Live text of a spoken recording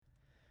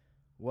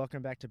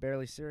Welcome back to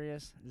Barely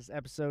Serious. This is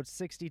episode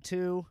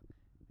 62.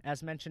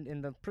 As mentioned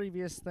in the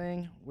previous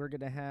thing, we're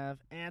going to have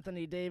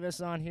Anthony Davis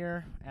on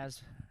here as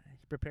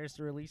he prepares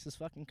to release his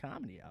fucking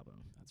comedy album.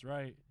 That's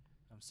right.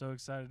 I'm so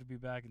excited to be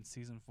back in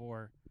season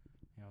 4.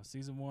 You know,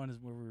 season 1 is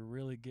where we're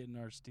really getting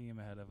our steam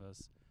ahead of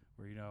us.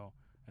 Where, you know,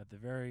 at the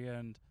very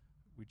end,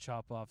 we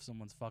chop off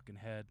someone's fucking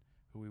head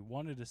who we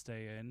wanted to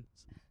stay in.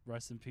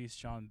 Rest in peace,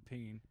 Sean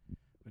Bean.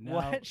 But now,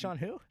 What? Sean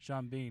who?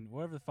 Sean Bean,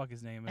 whatever the fuck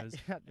his name is.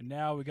 And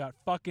now we got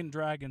fucking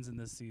dragons in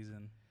this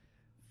season.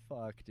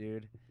 Fuck,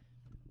 dude.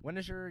 When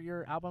is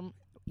your album,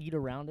 Eat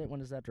Around It, when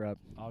does that drop?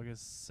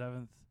 August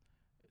 7th.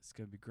 It's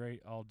going to be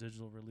great. All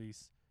digital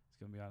release. It's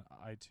going to be on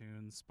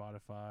iTunes,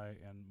 Spotify,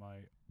 and my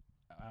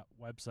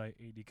website,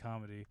 AD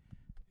Comedy.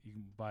 You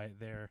can buy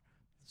it there.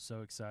 So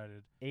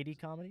excited. AD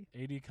Comedy?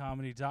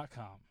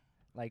 ADComedy.com.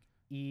 Like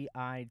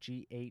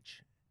EIGHTY?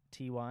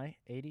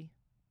 80?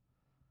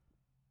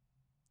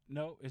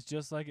 No, it's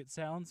just like it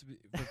sounds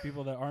for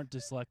people that aren't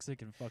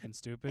dyslexic and fucking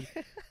stupid.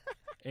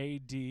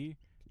 AD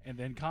and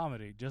then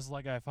comedy, just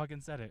like I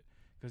fucking said it.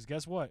 Because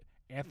guess what?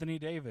 Anthony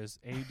Davis,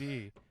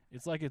 AD.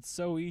 It's like it's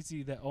so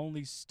easy that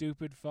only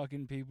stupid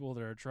fucking people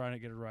that are trying to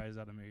get a rise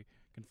out of me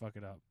can fuck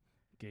it up.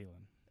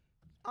 Galen.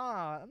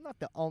 I'm not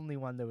the only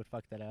one that would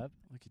fuck that up.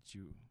 Look at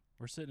you.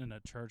 We're sitting in a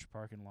church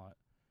parking lot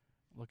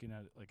looking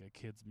at like a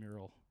kid's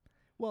mural.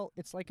 Well,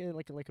 it's like a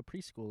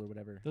preschool or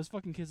whatever. Those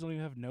fucking kids don't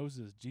even have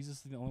noses. Jesus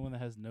is the only one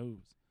that has nose.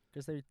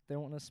 Because they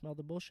don't want to smell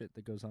the bullshit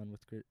that goes on with...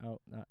 Oh,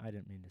 no, I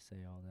didn't mean to say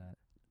all that.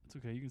 It's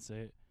okay. You can say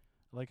it.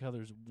 I like how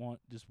there's one.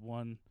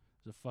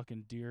 There's a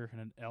fucking deer and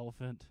an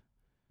elephant.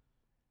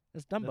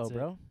 It's Dumbo, That's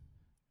bro.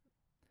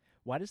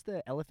 Why does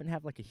the elephant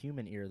have like a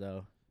human ear,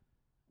 though?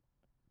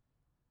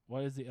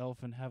 Why does the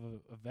elephant have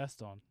a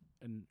vest on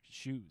and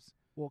shoes?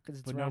 Well, because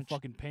it's but around... no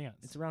fucking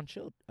pants. It's around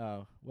children.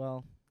 Oh,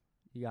 well,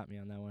 you got me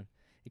on that one.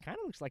 It kind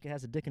of looks like it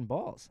has a dick and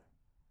balls.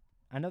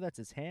 I know that's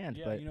its hand,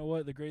 Yeah, but... you know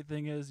what? The great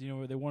thing is, you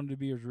know, they wanted to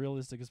be as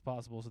realistic as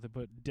possible, so they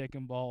put dick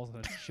and balls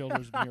on a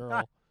children's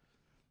mural.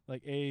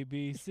 Like A,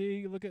 B,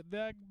 C, look at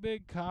that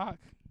big cock.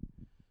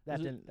 That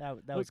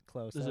was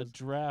close. There's a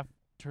giraffe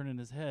turning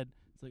his head.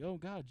 It's like, oh,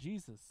 God,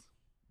 Jesus.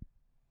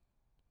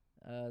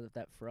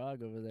 That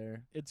frog over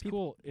there. It's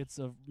cool. It's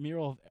a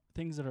mural of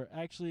things that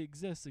actually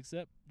exist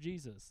except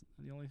Jesus.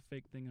 The only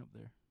fake thing up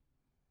there.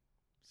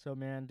 So,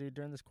 man, dude,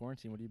 during this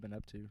quarantine, what have you been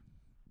up to?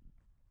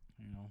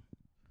 You know,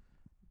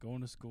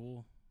 going to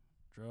school,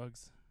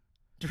 drugs,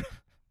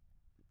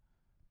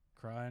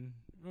 crying,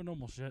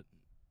 normal shit.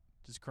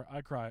 Just cry.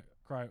 I cry.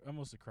 I'm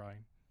mostly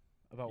crying.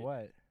 About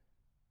what?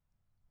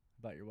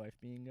 About your wife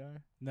being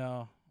gone?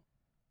 No,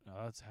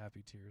 that's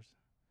happy tears.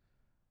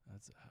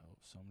 That's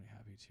so many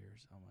happy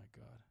tears. Oh my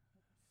God,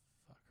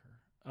 fuck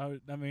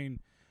her. I mean,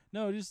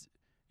 no, just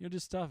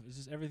just stuff. It's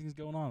just everything's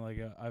going on. Like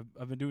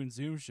I've been doing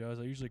Zoom shows.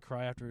 I usually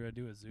cry after I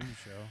do a Zoom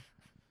show.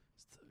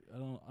 I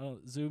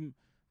don't Zoom.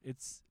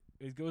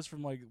 It goes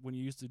from like when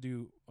you used to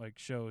do like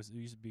shows. It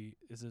used to be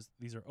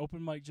these are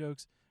open mic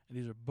jokes and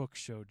these are book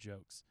show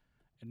jokes,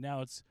 and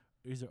now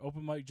these are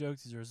open mic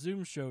jokes. These are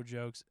Zoom show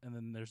jokes, and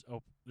then there's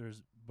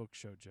book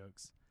show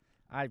jokes.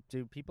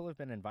 People have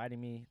been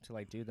inviting me to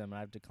like do them,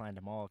 and I've declined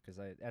them all because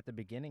at the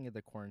beginning of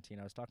the quarantine,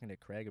 I was talking to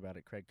Craig about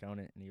it, Craig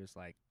Conant, and he was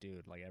like,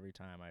 dude, like every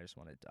time I just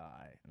want to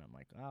die. And I'm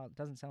like, oh, it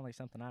doesn't sound like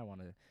something I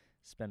want to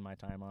spend my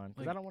time on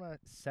because I don't want to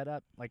set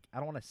up, like, I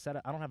don't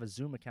have a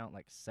Zoom account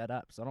like set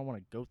up, so I don't want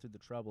to go through the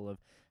trouble of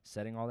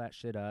setting all that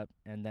shit up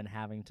and then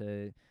having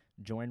to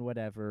join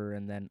whatever.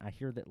 And then I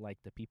hear that like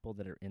the people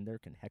that are in there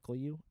can heckle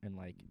you and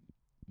like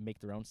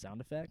make their own sound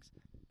effects.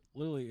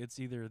 Literally, it's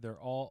either they're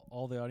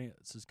all the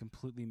audience is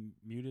completely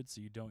muted,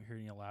 so you don't hear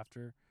any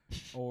laughter,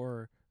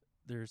 or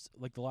there's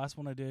like the last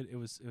one I did. It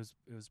was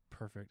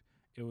perfect.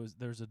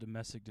 There's a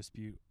domestic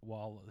dispute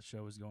while the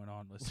show was going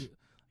on. Like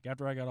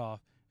after I got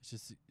off,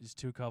 it's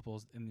two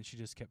couples, and then she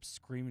just kept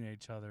screaming at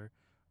each other,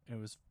 and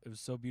it was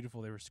so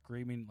beautiful. They were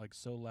screaming like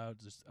so loud,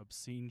 just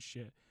obscene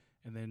shit.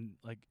 And then,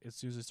 like, as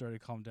soon as it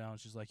started to calm down,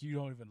 she's like, you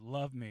don't even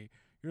love me.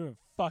 You don't even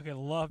fucking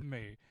love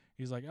me.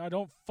 He's like, I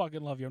don't fucking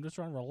love you. I'm just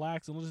trying to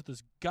relax and listen to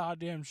this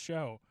goddamn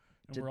show.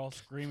 And we're all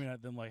screaming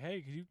at them like,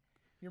 hey, could you...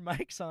 Your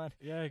mic's on.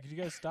 Yeah, could you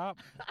guys stop?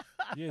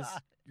 Yes,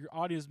 you're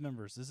audience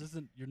members.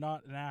 You're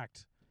not an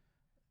act.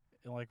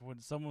 And, like, when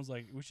someone's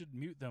like, we should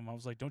mute them, I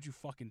was like, don't you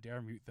fucking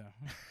dare mute them.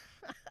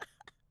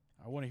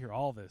 I want to hear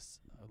all this.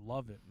 I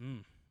love it.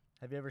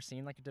 Have you ever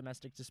seen, like, a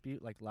domestic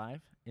dispute, like,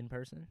 live, in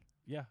person?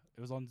 Yeah,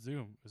 it was on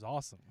Zoom. It was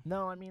awesome.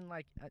 No, I mean,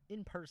 like,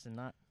 in person,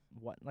 not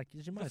what. Like,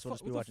 you might as well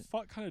just be watching.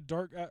 What the fuck kind of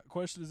dark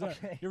question is that?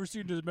 Okay. You ever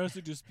seen a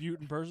domestic dispute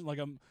in person? Like,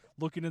 I'm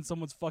looking in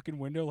someone's fucking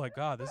window like,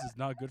 God, this is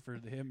not good for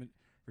him and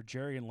for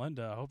Jerry and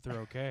Linda. I hope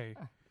they're okay.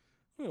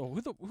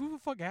 Who the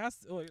fuck has...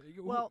 Like,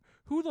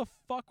 who the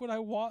fuck would I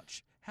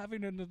watch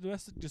having a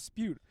domestic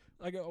dispute?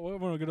 Like, I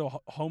want to go to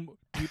a Home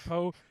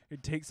Depot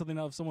and take something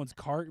out of someone's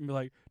cart and be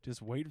like,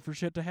 just waiting for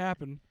shit to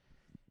happen.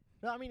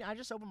 No, I mean, I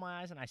just open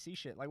my eyes and I see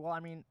shit. Like, well, I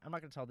mean, I'm not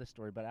going to tell this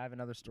story, but I have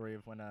another story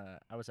of when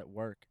I was at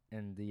work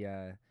and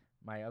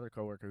my other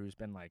coworker who's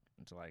been like,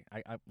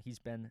 he's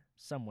been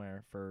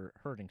somewhere for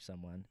hurting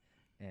someone,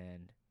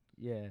 and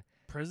yeah,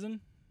 Prison?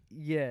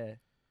 yeah.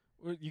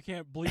 You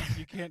can't believe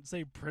you can't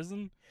say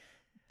prison.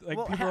 Like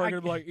Well, people are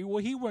gonna be like,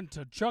 well, he went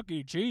to Chuck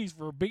E. Cheese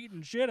for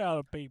beating shit out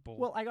of people.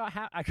 Well, I got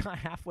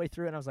halfway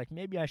through and I was like,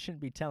 maybe I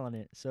shouldn't be telling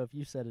it. So if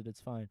you said it,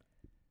 it's fine.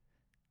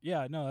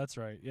 yeah, no, that's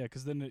right. Yeah,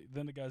 because then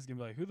the guy's gonna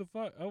be like, who the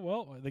fuck? Oh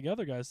well, the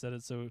other guy said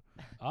it, so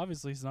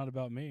obviously it's not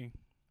about me.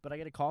 But I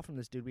get a call from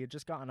this dude. We had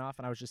just gotten off,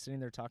 and I was just sitting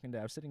there talking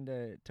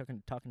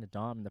to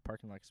Dom in the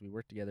parking lot because we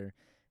worked together.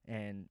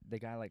 And the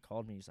guy like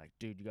called me. He's like,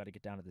 "Dude, you got to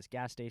get down to this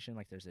gas station.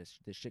 Like, there's this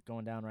shit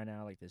going down right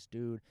now. Like, this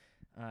dude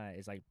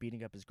is like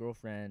beating up his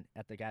girlfriend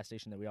at the gas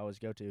station that we always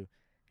go to.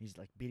 He's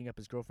like beating up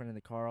his girlfriend in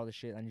the car. All this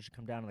shit. I need you to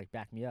come down and like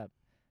back me up.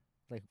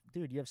 Like,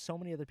 dude, you have so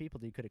many other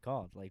people that you could have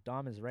called. Like,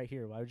 Dom is right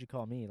here. Why would you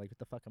call me? Like, what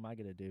the fuck am I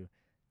gonna do?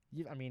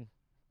 I mean,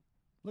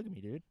 look at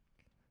me, dude.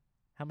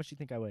 How much do you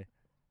think I weigh?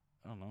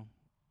 I don't know,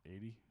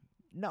 80,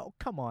 No,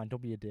 come on,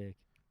 don't be a dick.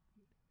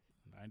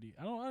 90.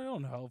 I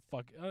don't know.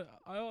 Fuck.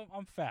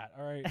 I'm fat.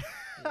 All right.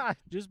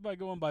 Just by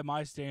going by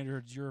my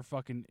standards, you're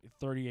fucking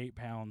 38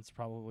 pounds,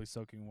 probably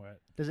soaking wet.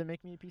 Does it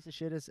make me a piece of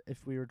shit as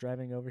if we were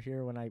driving over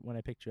here when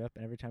I picked you up,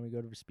 and every time we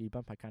go to a speed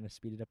bump, I kind of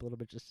speed it up a little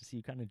bit just to see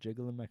you kind of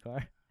jiggle in my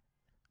car?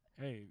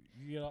 Hey,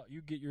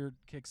 you get your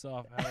kicks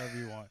off however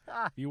you want.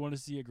 If you want to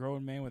see a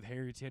grown man with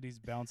hairy titties,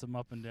 bounce them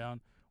up and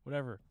down,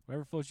 whatever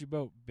floats your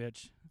boat,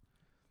 bitch.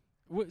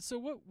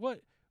 So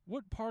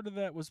what part of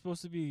that was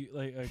supposed to be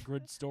like a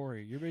good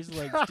story? You're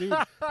basically like, dude,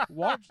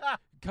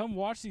 come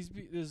watch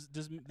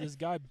this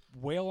guy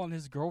wail on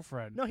his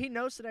girlfriend. No, he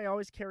knows that I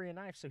always carry a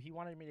knife, so he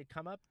wanted me to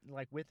come up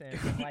like with him.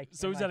 And, like,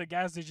 so and, he's like, at a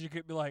gas station. You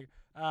could be like,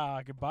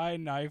 I could buy a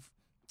knife.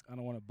 I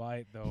don't want to buy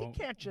it though. He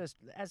can't just,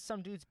 as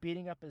some dude's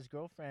beating up his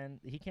girlfriend,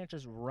 he can't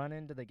just run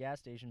into the gas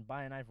station,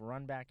 buy a knife,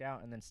 run back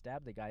out, and then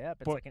stab the guy up.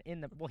 It's like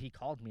well, he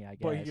called me, I guess.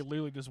 But he could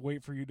literally just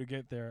wait for you to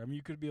get there. I mean,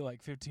 you could be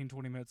like 15,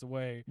 20 minutes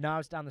away. No, I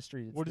was down the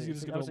street. What is he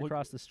just I was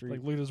across the street.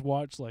 Like, lead his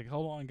watch, like,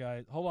 hold on,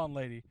 guys. Hold on,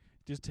 lady.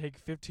 Just take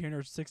 15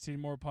 or 16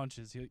 more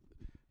punches.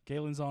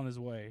 Galen's on his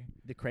way.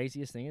 The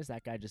craziest thing is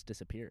that guy just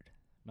disappeared.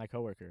 My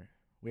coworker.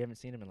 We haven't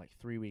seen him in like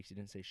 3 weeks. He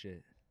didn't say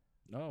shit.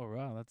 Oh,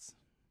 wow. That's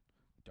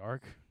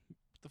dark.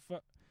 What the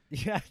fuck?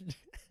 Yeah.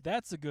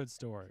 That's a good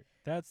story.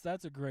 That's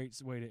a great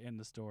way to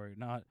end the story.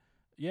 Not,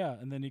 yeah.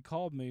 And then he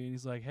called me and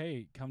he's like,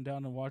 "Hey, come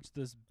down and watch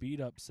this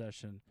beat up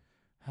session."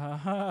 Ha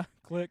ha.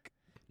 Click.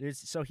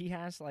 So he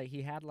had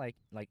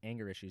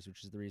anger issues,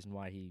 which is the reason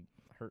why he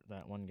hurt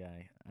that one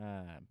guy.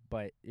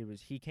 But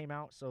he came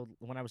out. So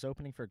when I was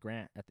opening for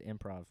Grant at the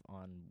Improv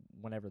on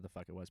whenever the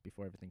fuck it was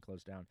before everything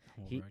closed down,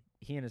 he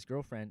and his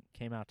girlfriend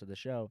came out to the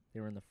show. They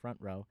were in the front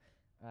row.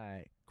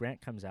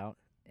 Grant comes out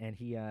and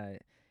he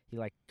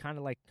kind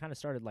of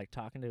started like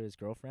talking to his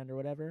girlfriend or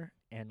whatever,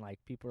 and like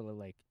people were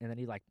like, and then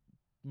he like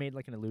made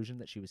like an illusion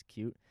that she was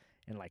cute,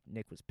 and like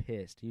Nick was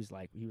pissed. He was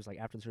like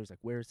after the show, he was like,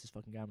 "Where's this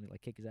fucking guy?" And he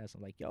like kick his ass.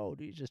 I'm like, "Yo,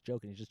 dude, he's just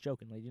joking. He's just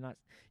joking. Like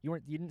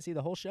you didn't see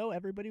the whole show.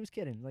 Everybody was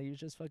kidding. Like he was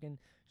just fucking."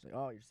 She's like,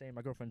 "Oh, you're saying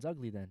my girlfriend's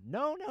ugly then?"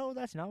 No,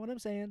 that's not what I'm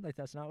saying. Like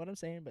that's not what I'm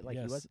saying. But like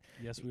yes, he was.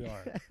 Yes, we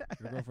are.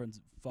 Your girlfriend's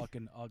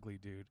fucking ugly,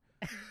 dude.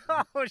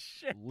 Oh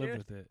shit. Live dude.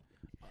 with it.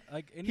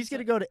 Like he's going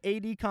to go to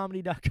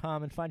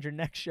adcomedy.com and find your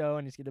next show,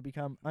 and he's going to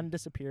become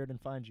undisappeared and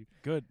find you.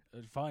 Good.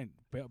 Fine.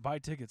 Buy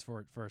tickets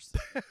for it first.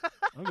 I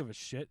don't give a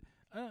shit.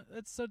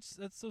 That's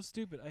so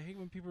stupid. I hate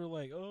when people are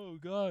like, "Oh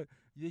God,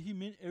 yeah, he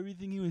meant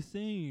everything he was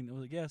saying." I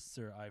was like, "Yes,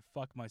 sir. I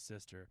fuck my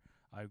sister.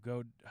 I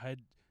go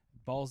head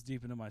balls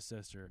deep into my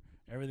sister.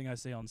 Everything I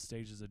say on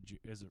stage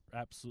is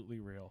absolutely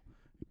real.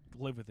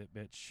 Live with it,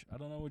 bitch." I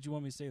don't know what you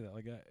want me to say that.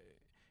 Like,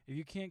 if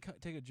you can't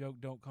take a joke,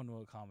 don't come to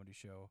a comedy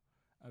show.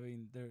 I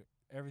mean,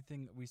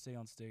 everything we say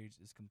on stage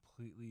is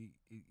completely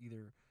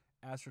either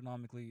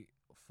astronomically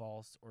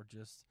false or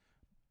just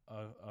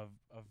a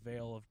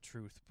veil of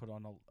truth put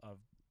on a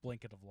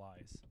blanket of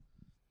lies.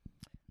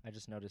 I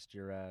just noticed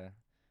your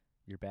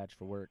badge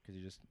for work because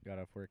you just got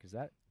off work. Is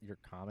that your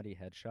comedy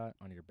headshot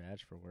on your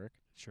badge for work?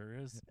 Sure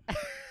is.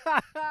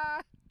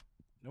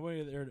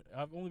 Nobody there.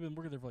 I've only been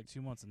working there for like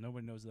 2 months, and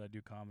nobody knows that I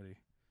do comedy.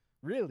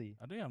 Really?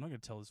 I'm not gonna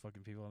tell those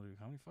fucking people I do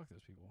comedy. Fuck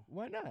those people.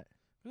 Why not?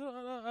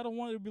 I don't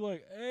want it to be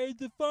like, "Hey,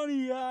 the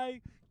funny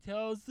guy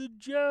tells the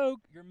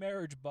joke." Your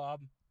marriage,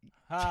 Bob.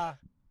 Ha.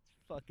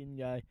 Fucking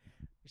guy.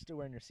 You're still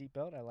wearing your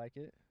seatbelt. I like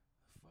it.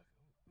 Fuck.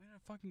 I'm in a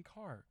fucking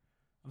car.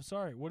 I'm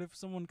sorry. What if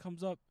someone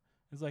comes up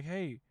and is like,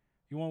 "Hey,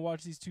 you want to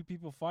watch these two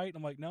people fight?"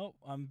 I'm like, "No,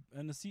 I'm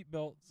in a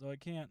seatbelt, so I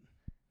can't.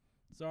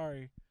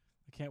 Sorry.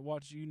 I can't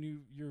watch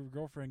your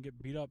girlfriend get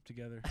beat up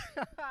together."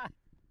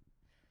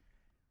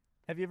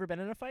 Have you ever been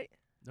in a fight?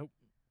 Nope.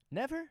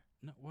 Never?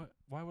 No. What?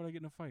 Why would I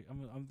get in a fight?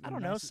 I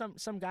don't know.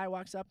 Some guy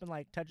walks up and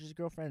like touches his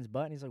girlfriend's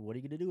butt, and he's like, "What are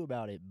you gonna do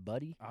about it,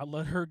 buddy?" I'll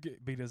let her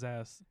beat his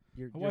ass.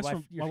 My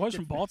wife's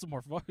from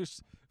Baltimore.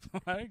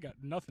 I ain't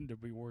got nothing to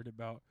be worried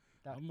about.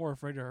 I'm more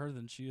afraid of her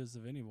than she is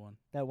of anyone.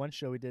 That one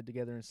show we did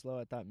together in Slow,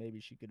 I thought maybe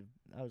she could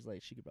have. I was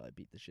like, she could probably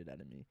beat the shit out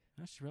of me.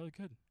 Yeah, she really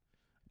could.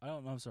 I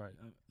don't know. I'm sorry.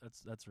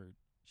 That's rude.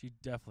 She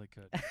definitely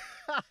could.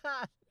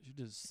 She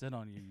just sit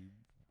on you,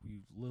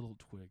 you little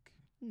twig.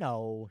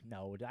 No,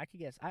 no. I could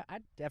guess.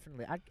 I'd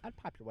definitely. I'd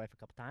pop your wife a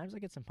couple times.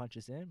 I'd get some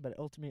punches in, but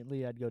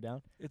ultimately I'd go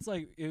down. It's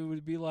like it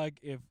would be like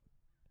if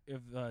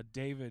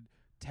David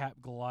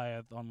tapped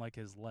Goliath on like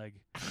his leg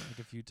like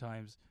a few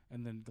times,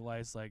 and then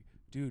Goliath's like,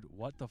 "Dude,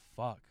 what the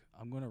fuck?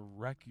 I'm gonna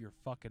wreck your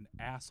fucking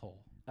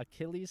asshole."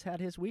 Achilles had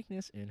his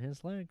weakness in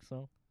his leg.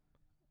 So,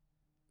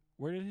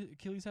 Where did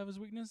Achilles have his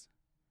weakness?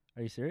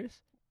 are you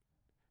serious?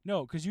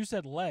 No, because you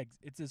said legs.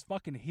 It's his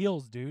fucking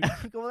heels, dude.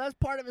 Well, that's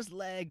part of his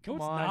leg. No, Come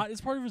it's on. not.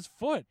 It's part of his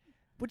foot.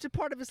 Which is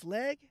part of his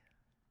leg?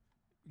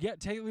 Yeah,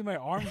 technically my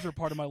arms are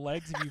part of my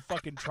legs if you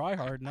fucking try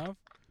hard enough.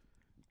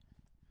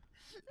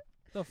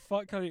 The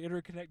fuck kind of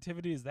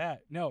interconnectivity is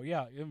that? No,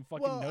 yeah, fucking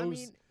Well, nose. I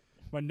mean,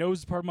 My nose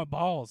is part of my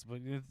balls,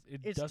 but it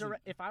it's doesn't.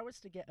 if I was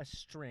to get a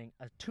string,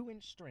 a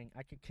 2-inch string,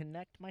 I could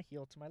connect my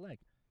heel to my leg.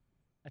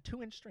 A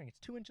 2-inch string. It's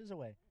 2 inches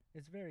away.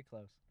 It's very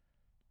close.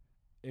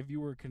 If you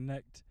were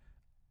connect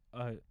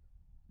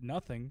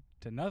nothing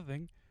to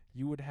nothing,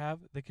 you would have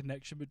the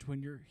connection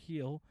between your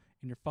heel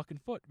and your fucking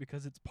foot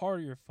because it's part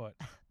of your foot.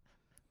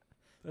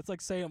 That's like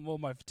saying, well,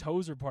 my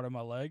toes are part of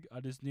my leg. I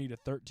just need a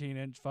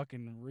 13-inch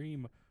fucking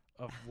ream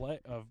of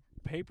of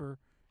paper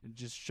and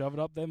just shove it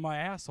up in my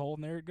asshole,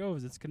 and there it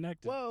goes. It's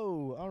connected.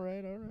 Whoa! All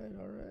right.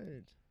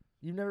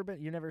 You've never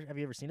been. Have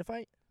you ever seen a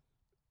fight?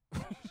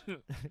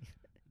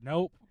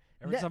 Nope.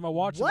 Every Ne- time I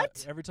watch,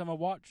 what? every time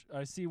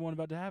I see one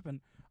about to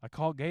happen, I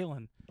call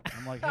Galen.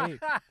 I'm like, hey,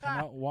 come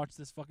out and watch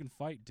this fucking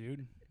fight,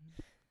 dude.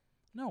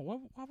 No, why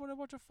would I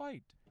watch a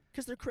fight?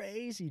 'Cause they're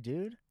crazy,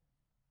 dude.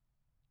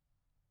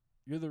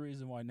 You're the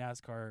reason why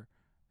NASCAR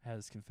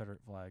has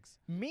Confederate flags.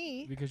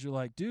 Me? Because you're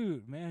like,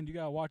 dude, man, you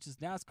gotta watch this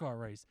NASCAR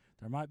race.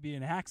 There might be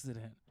an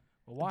accident.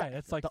 But why?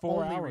 That's like the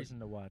 4 only hours. reason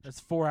to watch. That's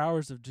 4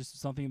 hours of just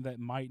something that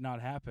might not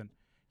happen.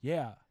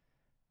 Yeah,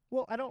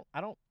 Well, I don't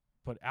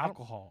but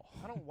alcohol.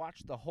 I don't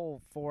watch the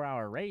whole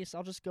 4-hour race.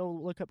 I'll just go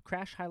look up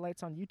crash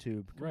highlights on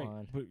YouTube. Come Right,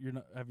 on. but you're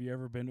not. Have you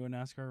ever been to a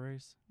NASCAR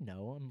race?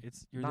 No, I'm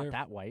It's you're not there.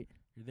 that white.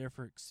 You're there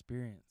for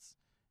experience.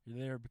 You're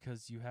there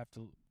because you have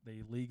to.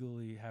 They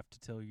legally have to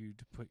tell you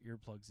to put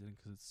earplugs in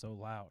because it's so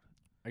loud.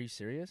 Are you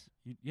serious?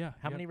 Yeah.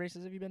 How you many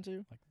races have you been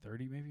to? Like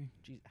 30 maybe.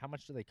 Jeez, how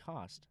much do they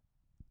cost?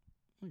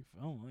 Like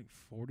I don't know,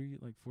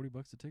 like 40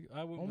 bucks a ticket.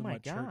 I went Oh with my my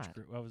church God.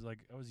 group. I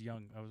was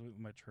young. I was with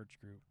my church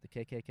group. The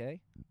KKK?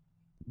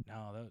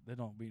 No, they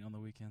don't meet on the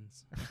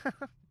weekends.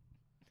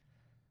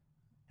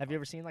 Have you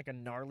ever seen like a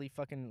gnarly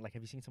fucking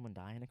have you seen someone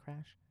die in a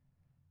crash?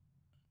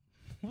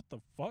 What the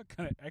fuck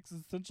kind of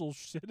existential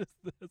shit is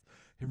this?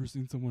 Ever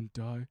seen someone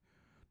die?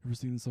 Ever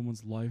seen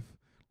someone's life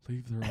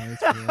leave their eyes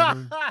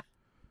forever?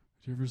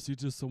 Did you ever see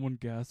just someone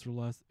gasp their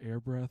last air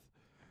breath?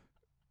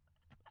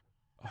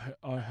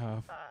 I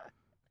have.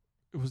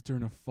 It was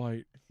during a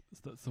fight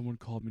that someone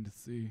called me to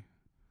see.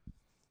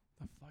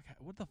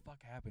 What the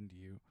fuck happened to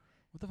you?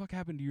 What the fuck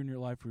happened to you in your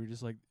life where you're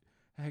just like,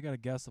 hey, I got a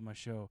guest on my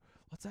show.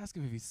 Let's ask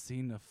him if he's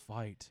seen a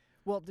fight.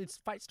 Well, these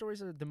fight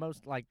stories are the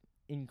most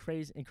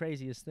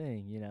craziest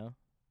thing, you know.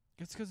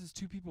 It's because it's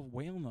two people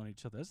wailing on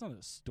each other. That's not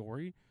a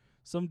story.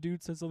 Some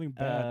dude said something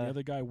bad, and the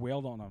other guy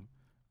wailed on him.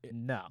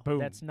 No, boom.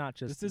 that's not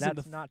just This isn't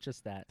that's the not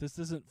just that. This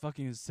isn't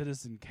fucking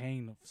Citizen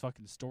Kane of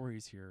fucking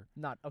stories here.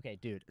 Not okay,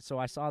 dude. So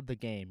I saw The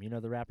Game. You know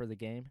the rapper The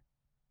Game?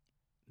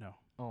 No.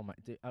 Oh my,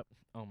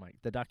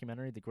 the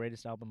documentary, The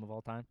Greatest Album of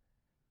All Time.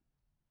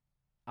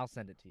 I'll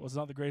send it to you. Well, it's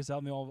not the greatest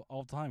album of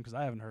all time because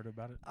I haven't heard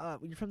about it.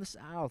 You're from the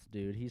South,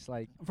 dude. He's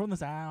like, I'm from the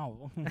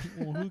South.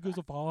 Well, who gives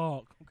a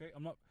fuck? Okay,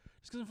 I'm not.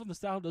 Just because I'm from the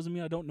South doesn't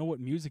mean I don't know what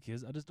music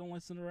is. I just don't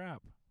listen to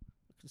rap.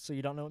 so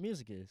you don't know what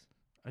music is?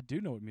 I do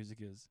know what music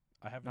is.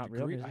 I have Not a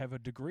real degree. music? I have a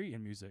degree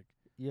in music.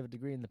 You have a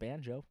degree in the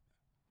banjo.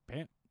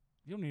 You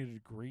don't need a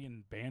degree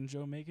in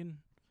banjo making.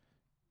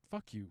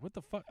 Fuck you. What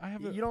the fuck? I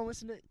have You don't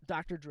listen to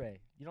Dr. Dre.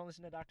 You don't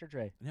listen to Dr.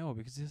 Dre. no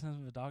because he doesn't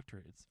have a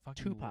doctorate. It's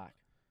fucking Tupac.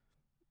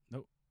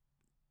 Nope.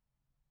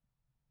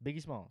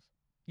 Biggie Smalls.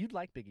 You'd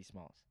like Biggie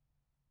Smalls.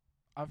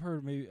 I've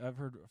heard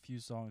a few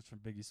songs from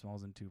Biggie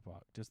Smalls and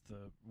Tupac, just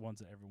the ones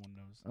that everyone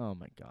knows. Oh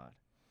my God.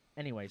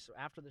 Anyway, so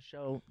after the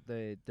show,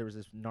 there was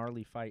this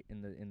gnarly fight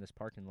in this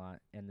parking lot,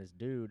 and this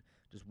dude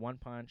just one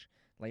punch.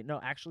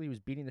 Actually, he was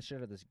beating the shit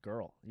out of this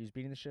girl. He was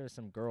beating the shit out of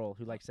some girl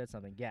who said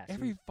something. Yes.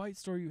 Every fight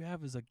story you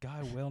have is a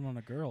guy wailing on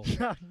a girl.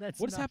 No, that's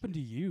What has not- happened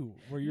to you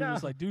where you're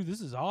just No. like, dude, this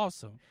is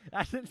awesome?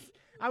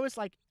 I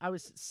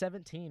was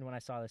 17 when I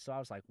saw this, so I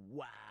was like,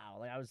 wow.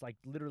 I was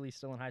literally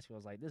still in high school. I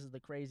was like, this is the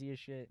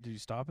craziest shit. Did you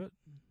stop it?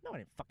 No, I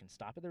didn't fucking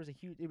stop it. There was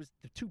it was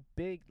too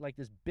big,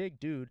 this big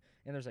dude,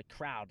 and there's a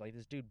crowd.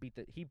 This dude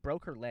he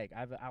broke her leg.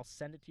 I'll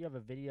send it to you. I have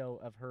a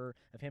video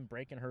of him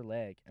breaking her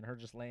leg and her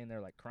just laying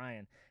there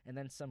crying. And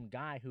then some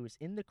guy who was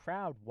in the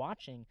crowd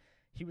watching,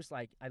 he was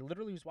like, I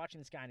literally was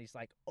watching this guy, and he's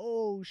like,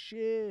 oh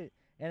shit.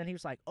 And then he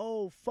was like,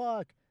 oh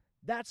fuck,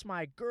 that's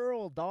my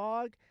girl,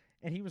 dog.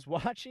 And he was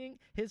watching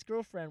his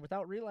girlfriend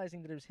without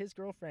realizing that it was his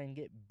girlfriend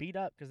get beat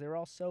up because they were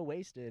all so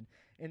wasted.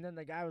 And then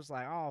the guy was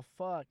like, oh,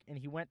 fuck. And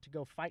he went to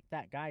go fight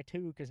that guy,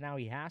 too, because now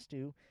he has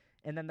to.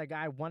 And then the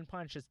guy, one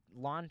punch, his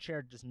lawn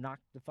chair just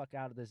knocked the fuck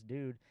out of this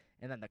dude.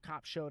 And then the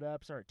cop showed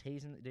up, started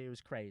tasing. It was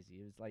crazy.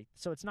 It was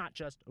so it's not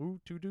just, ooh,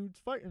 two dudes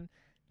fighting.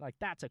 Like,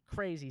 that's a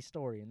crazy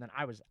story. And then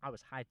I was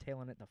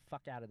hightailing it the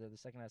fuck out of there the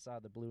second I saw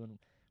the blue and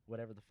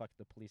whatever the fuck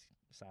the police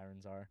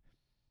sirens are.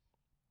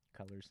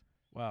 Colors.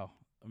 Wow.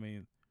 I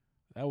mean,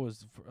 that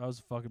was a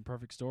fucking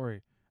perfect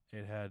story.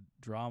 It had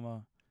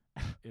drama.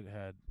 it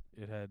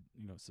had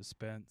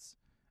suspense.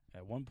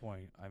 At one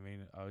point, I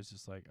mean, I was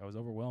just like, I was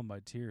overwhelmed by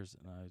tears,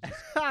 and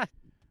I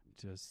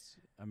just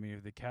I mean,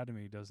 if the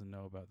Academy doesn't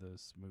know about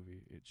this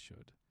movie, it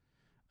should.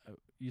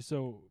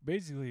 So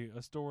basically,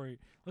 a story.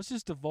 Let's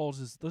just divulge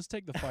this. Let's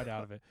take the fight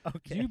out of it.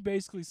 Okay. You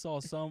basically saw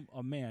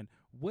a man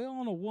wail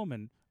on a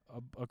woman.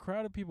 A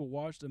crowd of people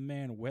watched a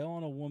man wail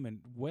on a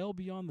woman, well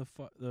beyond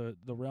the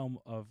realm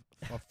of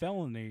a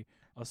felony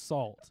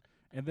assault.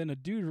 And then a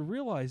dude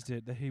realized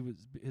that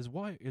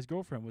his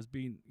girlfriend was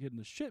getting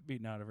the shit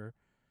beaten out of her,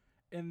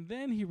 and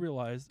then he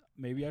realized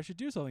maybe I should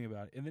do something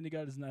about it. And then he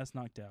got his ass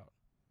knocked out.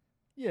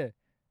 Yeah.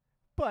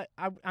 But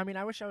I mean,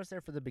 I wish I was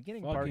there for the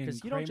beginning part,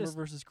 because you don't just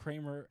Kramer versus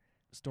Kramer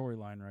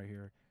storyline right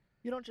here.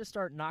 You don't just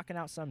start knocking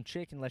out some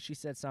chick unless she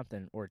said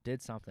something or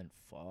did something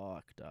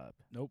fucked up.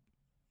 Nope.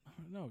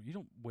 No, you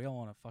don't wail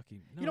on a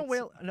fucking. No, you don't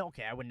wail. No,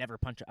 okay, I would never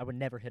punch. I would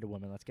never hit a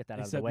woman. Let's get that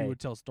out of the Except way. we would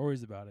tell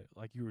stories about it,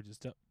 like you were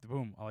just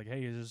boom. Like,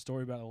 hey, there's a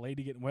story about a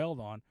lady getting wailed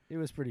on. It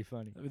was pretty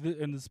funny.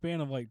 In the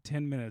span of like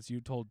 10 minutes, you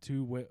told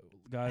two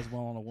guys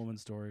wail on a woman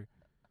story.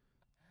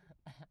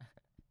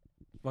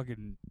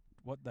 Fucking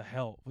what the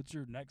hell? What's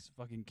your next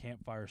fucking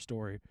campfire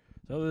story?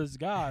 So this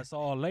guy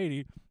saw a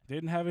lady,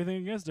 didn't have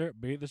anything against her,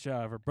 beat the shit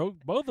out of her,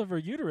 broke both of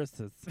her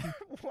uteruses.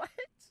 What?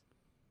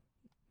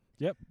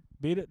 Yep.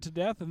 Beat it to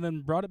death and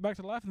then brought it back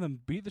to life and then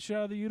beat the shit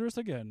out of the uterus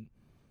again.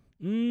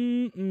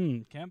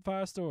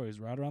 Campfire stories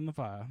right around the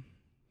fire.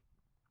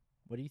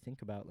 What do you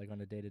think about, like, on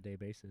a day-to-day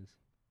basis?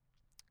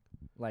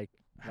 Like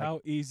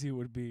how easy it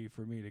would be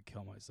for me to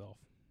kill myself.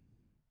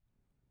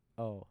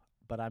 Oh,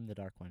 but I'm the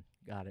dark one.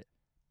 Got it.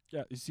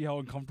 Yeah, you see how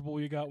uncomfortable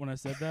you got when I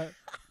said that?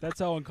 That's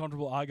how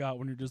uncomfortable I got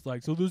when you're just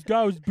like, so this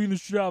guy was beating the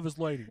shit out of this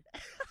lady.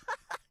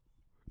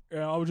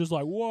 And I was just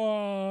like,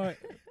 what?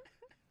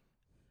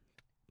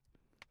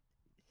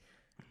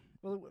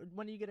 Well,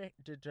 when do you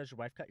does your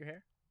wife cut your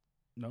hair?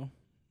 No.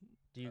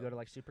 Do you go to,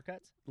 like,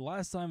 Supercuts? The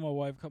last time my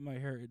wife cut my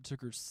hair, it took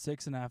her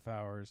 6.5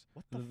 hours.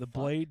 What The fuck?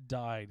 blade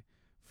died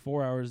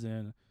 4 hours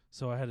in,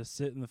 so I had to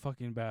sit in the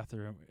fucking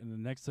bathroom. And the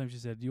next time she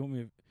said, do you want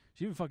me to...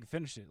 She didn't fucking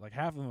finish it. Like,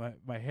 half of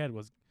my head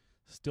was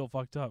still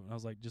fucked up. And I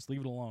was like, just leave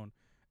it alone.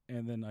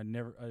 And then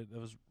it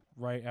was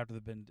right after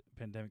the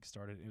pandemic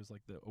started. It was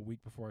like a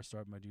week before I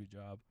started my new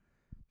job.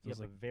 So You it was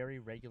have a very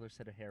regular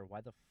set of hair. Why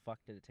the fuck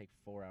did it take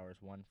 4 hours,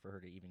 one, for her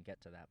to even get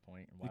to that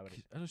point? And why would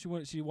it... I know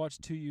she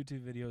watched 2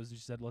 YouTube videos and she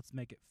said, let's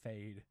make it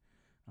fade.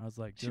 I was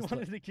like, She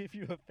wanted to give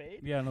you a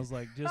fade? yeah, and I was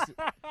like,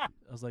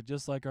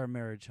 just like our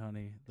marriage,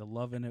 honey. The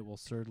love in it will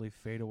certainly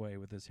fade away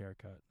with this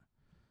haircut.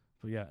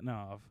 But yeah,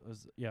 no,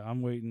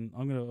 I'm waiting.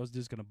 I was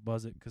just gonna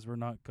buzz it because we're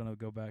not gonna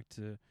go back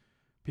to.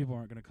 People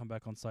aren't gonna come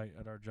back on site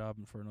at our job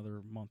for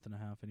another month and a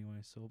half anyway.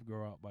 So it'll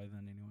grow out by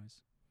then,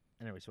 anyways.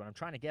 Anyway, so what I'm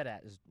trying to get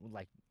at is,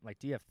 like,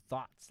 do you have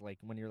thoughts, like,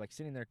 when you're, like,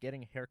 sitting there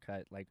getting a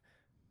haircut, like,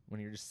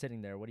 when you're just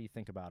sitting there, what do you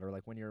think about? Or,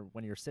 like, when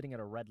you're sitting at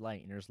a red light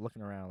and you're just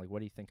looking around, like, what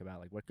do you think about?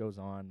 Like, what goes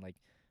on? Like,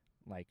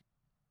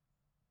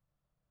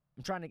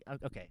 I'm trying to,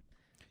 okay.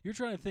 You're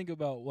trying to think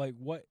about, like,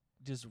 what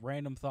just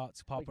random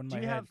thoughts pop in my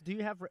head. Do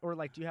you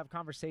have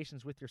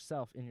conversations with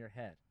yourself in your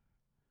head?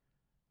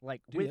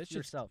 Like, Dude, with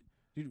yourself.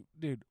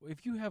 Dude,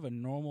 if you have a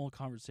normal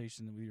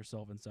conversation with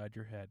yourself inside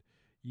your head,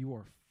 you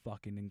are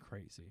fucking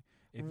crazy.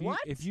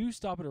 If you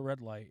stop at a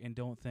red light and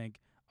don't think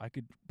I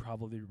could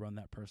probably run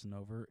that person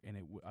over and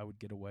I would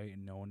get away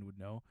and no one would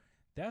know,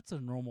 that's a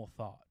normal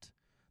thought.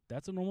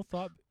 That's a normal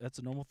thought. That's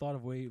a normal thought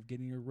of way of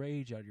getting your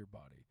rage out of your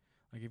body.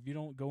 Like, if you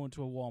don't go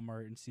into a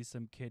Walmart and see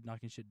some kid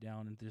knocking shit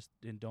down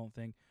and don't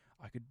think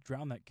I could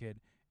drown that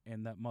kid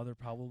and that mother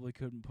probably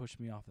couldn't push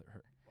me off.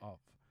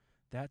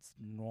 That's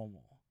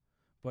normal.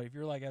 But if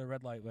you're like at a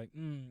red light, like,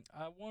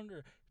 I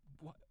wonder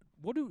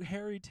what do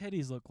hairy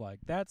teddies look like?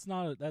 That's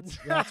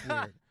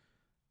weird.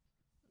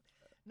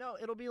 No,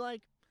 it'll be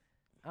like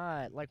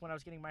when I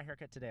was getting my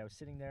haircut today, I was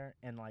sitting there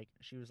and, like,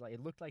 she was like,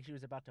 it looked like she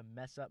was about to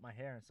mess up my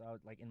hair, and so I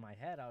was, like, in my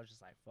head I was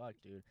just like, fuck,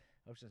 dude,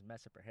 I was just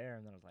mess up her hair,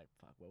 and then I was like,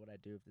 fuck, what would I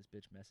do if this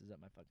bitch messes up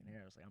my fucking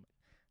hair? I was like, I'm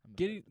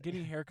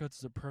getting haircuts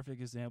is a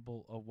perfect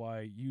example of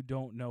why you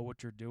don't know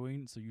what you're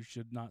doing, so you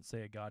should not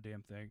say a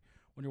goddamn thing.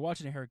 When you're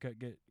watching a haircut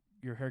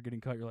your hair getting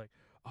cut, you're like,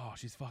 oh,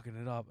 she's fucking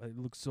it up. It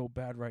looks so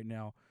bad right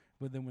now.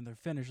 But then when they're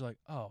finished, you're like,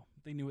 oh,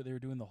 they knew what they were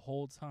doing the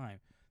whole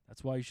time.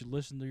 That's why you should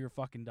listen to your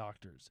fucking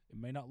doctors. It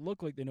may not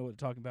look like they know what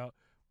they're talking about,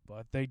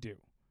 but they do.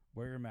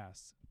 Wear your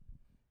masks.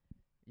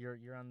 You're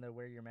on the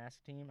wear your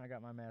mask team? I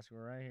got my mask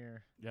right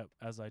here. Yep,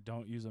 as I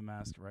don't use a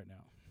mask right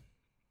now.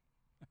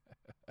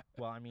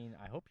 Well, I mean,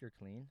 I hope you're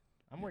clean.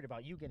 I'm worried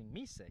about you getting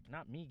me sick,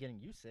 not me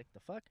getting you sick. The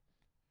fuck?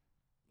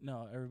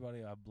 No,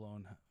 everybody I've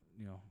blown,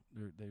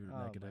 they're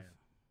negative. Man.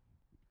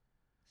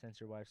 Since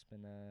your wife's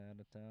been out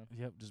of town.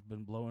 Yep, just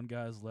been blowing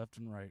guys left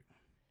and right.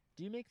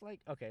 Do you make, like,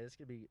 okay, this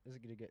is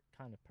gonna get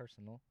kind of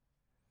personal,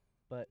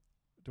 but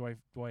do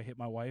I hit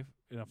my wife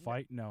in a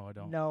fight? No, I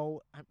don't.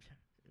 No,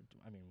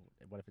 I mean,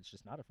 what if it's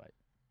just not a fight?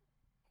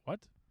 What?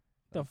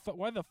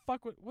 Why the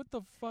fuck? What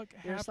the fuck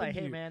You're just happened like, to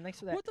hey you? man, thanks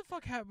for that. What the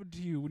fuck happened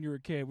to you when you were a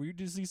kid? Where you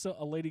just see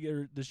a lady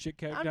get the shit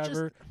kicked I'm out of just-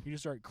 her, you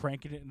just start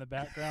cranking it in the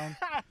background?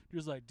 You're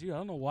just like, dude, I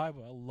don't know why,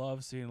 but I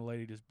love seeing a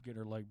lady just get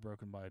her leg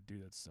broken by a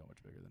dude that's so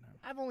much bigger than her.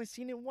 I've only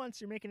seen it once.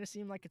 You're making it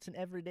seem like it's an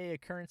everyday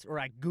occurrence. Or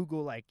I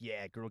Google like,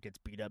 yeah, girl gets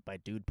beat up by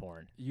dude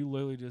porn. You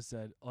literally just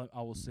said,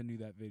 I will send you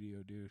that video,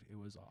 dude. It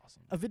was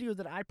awesome. A video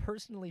that I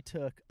personally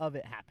took of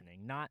it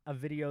happening, not a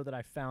video that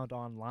I found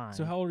online.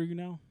 So how old are you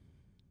now?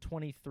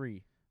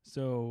 23.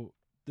 So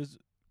this,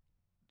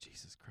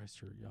 Jesus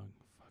Christ, you're young.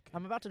 Fucking.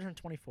 I'm about to turn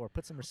 24.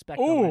 Put some respect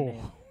on my name.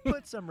 Oh,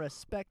 Put some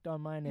respect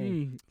on my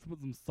name. put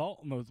some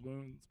salt in those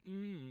wounds.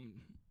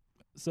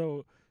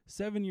 So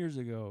 7 years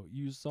ago,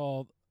 you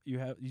still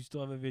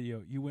have a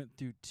video. You went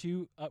through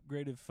 2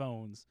 upgraded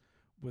phones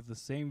with the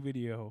same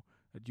video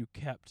that you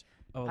kept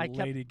of a I kept-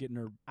 lady getting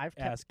her. I've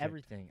ass kept kicked.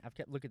 everything.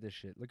 Look at this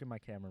shit. Look at my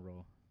camera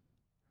roll.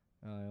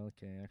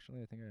 Okay,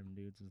 actually, I think I have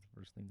nudes is the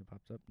first thing that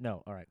pops up.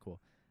 No, all right, cool.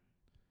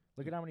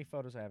 Look at how many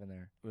photos I have in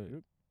there.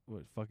 Wait,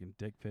 what fucking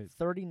dick pics?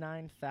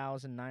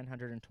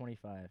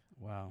 39,925.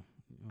 Wow.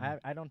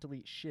 I don't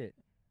delete shit.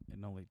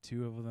 And only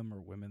 2 of them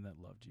are women that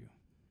loved you.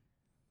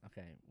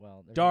 Okay,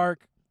 well,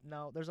 Dark.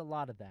 No, there's a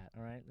lot of that.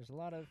 All right, there's a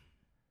lot of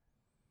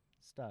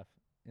stuff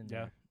in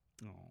Yeah.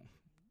 there. Oh,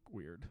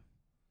 weird.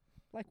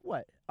 Like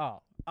what? Oh.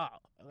 I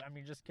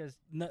mean, just 'cause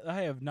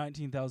I have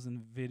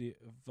 19,000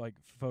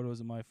 photos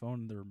in my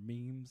phone. They're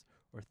memes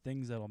or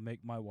things that'll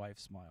make my wife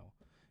smile.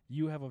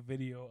 You have a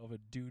video of a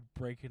dude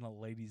breaking a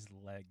lady's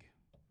leg.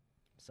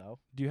 so.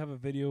 Do you have a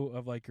video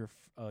of like your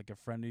like a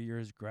friend of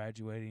yours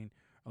graduating,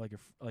 or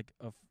like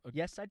a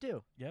Yes, I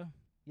do. yeah?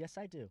 Yes,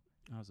 I do.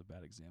 That was a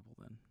bad example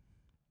then.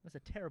 That's a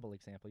terrible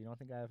example. You don't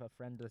think I have a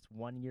friend that's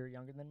 1 year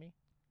younger than me?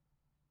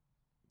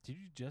 Did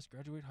you just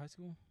graduate high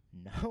school?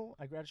 No,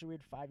 I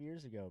graduated 5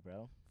 years ago,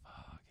 bro.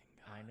 Fucking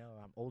God. I know.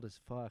 I'm old as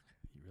fuck.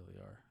 You really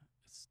are.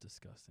 It's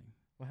disgusting.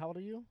 Well, how old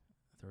are you?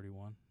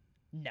 31.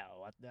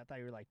 No, I thought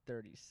you were like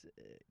 36.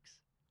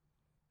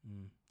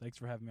 Thanks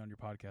for having me on your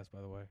podcast,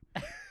 by the way.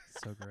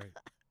 So great.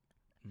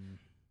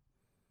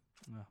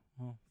 Oh,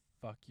 well,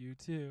 fuck you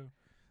too.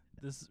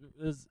 This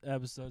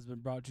episode's been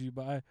brought to you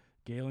by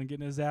Galen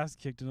getting his ass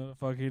kicked in a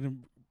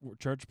fucking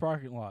church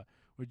parking lot,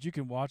 which you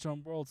can watch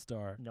on World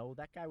Star. No,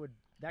 that guy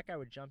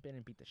would jump in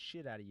and beat the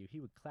shit out of you. He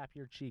would clap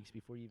your cheeks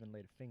before you even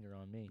laid a finger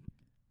on me.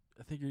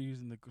 I think you're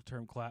using the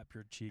term "clap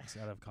your cheeks"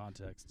 out of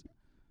context.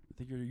 I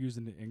think you're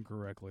using it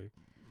incorrectly.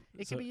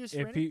 It So can be used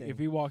for if anything.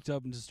 he walked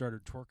up and just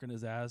started twerking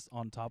his ass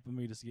on top of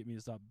me just to get me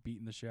to stop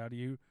beating the shit out of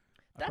you,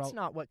 That's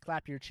not what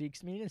clap your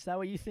cheeks mean. Is that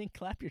what you think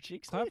clap your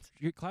cheeks means?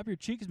 clap your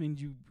cheeks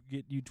means you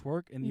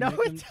twerk and you No, make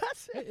it them,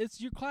 doesn't. it's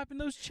you clapping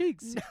those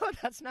cheeks. No,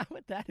 that's not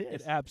what that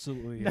is. It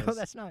absolutely No, is.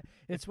 that's not.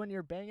 It's when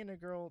you're banging a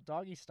girl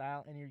doggy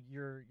style and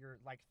your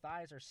like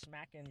thighs are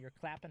smacking. You're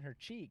clapping her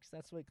cheeks.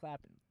 That's what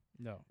clapping.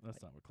 No,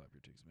 that's not what clap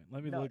your cheeks mean.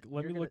 Let me No, look.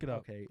 Let you're me look it gonna-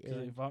 up. Okay,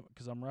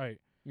 Because I'm right.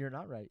 you're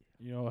not right.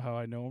 You know how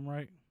I know I'm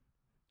right?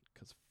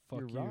 Because fuck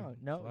You're you. wrong.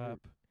 No, you're-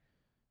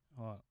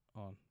 Clap.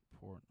 On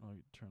porn. Oh,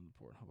 you turn the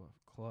porn. How about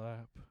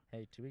clap?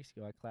 Hey, 2 weeks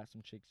ago I clapped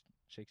some chicks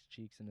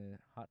cheeks in a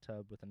hot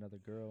tub with another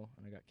girl,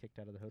 and I got kicked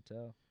out of the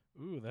hotel.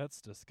 Ooh,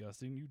 that's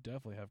disgusting. You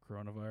definitely have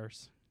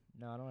coronavirus.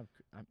 No, I don't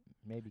have.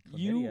 Maybe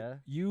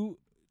chlamydia. You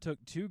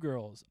took 2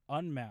 girls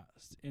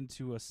unmasked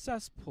into a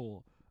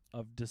cesspool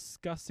of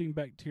disgusting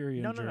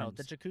bacteria No, and no, no. germs.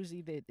 The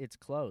jacuzzi, it's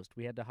closed.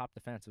 We had to hop the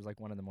fence. It was like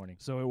 1 a.m.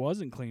 So it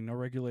wasn't clean or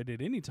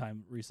regulated any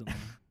time recently.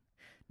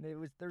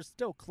 There's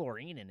still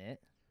chlorine in it.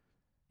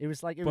 It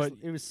was like it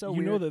But was so you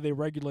weird. know that they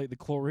regulate the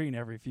chlorine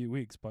every few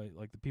weeks by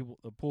like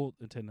the pool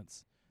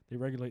attendants. They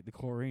regulate the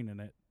chlorine in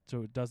it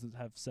so it doesn't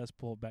have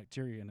cesspool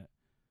bacteria in it.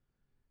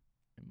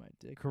 And my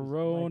dick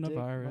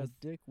Coronavirus. My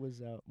dick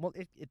was out. Well,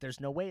 there's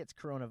no way it's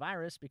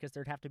coronavirus because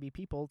there'd have to be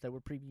people that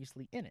were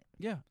previously in it.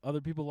 Yeah, other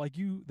people like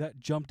you that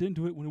jumped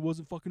into it when it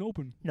wasn't fucking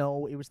open.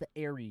 No, it was the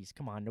Aries.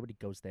 Come on, nobody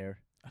goes there.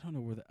 I don't know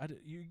where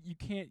you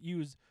can't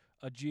use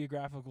a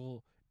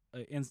geographical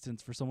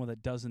instance for someone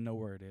that doesn't know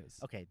where it is.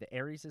 Okay, the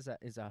Aries is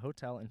a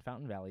hotel in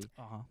Fountain Valley,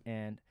 Uh-huh.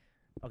 and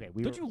okay,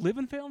 Don't you live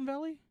in Fountain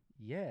Valley?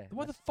 Yeah.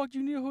 Why the fuck do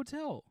you need a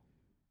hotel?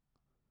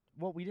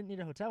 Well, we didn't need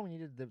a hotel. We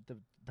needed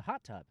the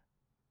hot tub.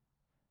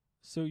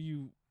 So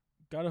you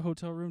got a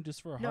hotel room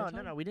just for a hot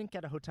tub? No. We didn't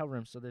get a hotel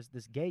room. So there's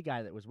this gay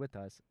guy that was with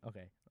us.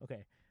 Okay.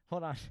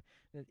 Hold on.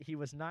 He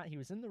was not. He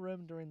was in the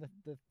room during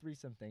the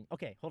threesome thing.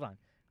 Okay, hold on.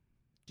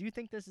 Do you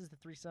think this is the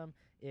threesome?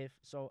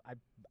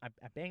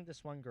 I banged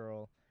this one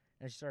girl,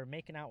 and she started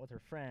making out with her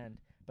friend.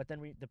 But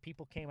then the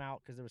people came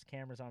out because there was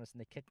cameras on us,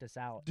 and they kicked us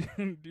out.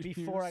 Dude,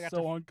 Before you're I got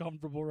so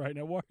uncomfortable right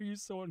now. Why are you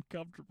so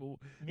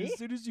uncomfortable? Me? As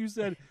soon as you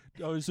said,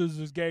 "Oh, this is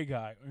this gay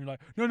guy," and you're like,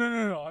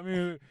 "No. I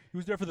mean, he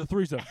was there for the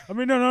threesome. I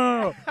mean,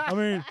 no. I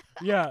mean,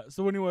 yeah.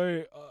 So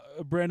anyway,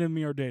 Brandon and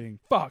me are dating.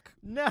 Fuck.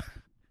 No.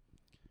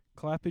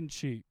 Clapping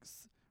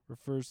cheeks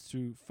refers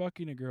to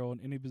fucking a girl in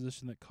any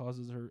position that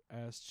causes her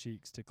ass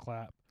cheeks to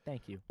clap,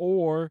 Thank you.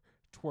 or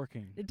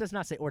twerking. It does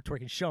not say or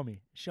twerking. Show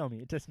me. Show me.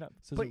 It does not.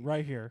 It says Put- it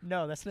right here.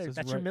 No, that's not. Says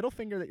That's your right- middle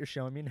finger that you're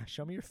showing me. Now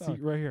show me your See,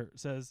 phone. right here. It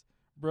says,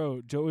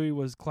 bro, Joey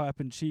was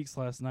clapping cheeks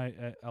last night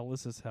at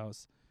Alyssa's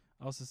house.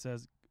 Also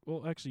says,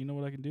 well, actually, you know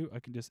what I can do? I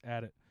can just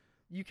add it.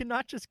 You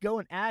cannot just go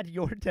and add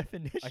your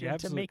definition to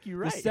absolutely- make you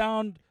right. The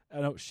sound.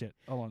 Oh shit.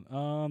 Hold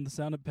on. The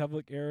sound of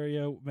public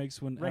area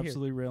makes when Right here.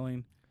 absolutely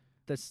railing.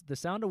 The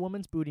sound a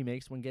woman's booty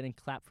makes when getting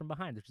clapped from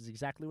behind, which is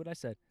exactly what I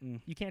said.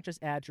 Mm. You can't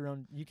just add your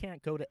own. You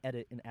can't go to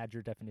edit and add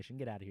your definition.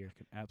 Get out of here. I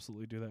can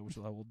absolutely do that, which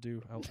I will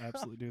do. I'll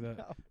absolutely do that.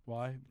 No.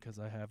 Why? Because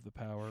I have the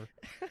power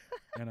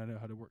and I know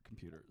how to work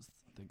computers.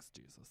 Thanks,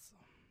 Jesus.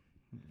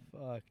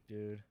 Fuck,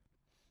 dude.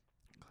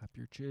 Clap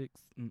your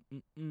cheeks.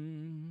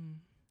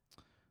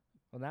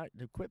 Well, now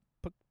quit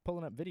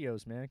pulling up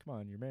videos, man. Come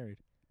on, you're married.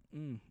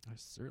 I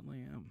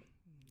certainly am.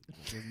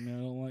 Doesn't mean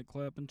I don't like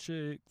clapping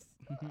cheeks.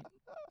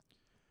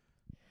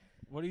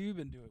 What have you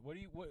been doing? What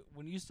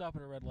when you stop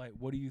at a red light?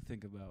 What do you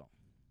think about?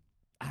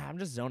 I'm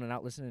just zoning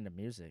out listening to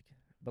music.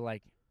 But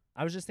like,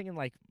 I was just thinking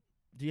like,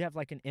 do you have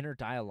like an inner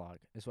dialogue?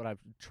 Is what I'm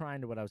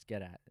trying to what I was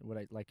get at. What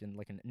I like in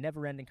like a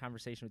never-ending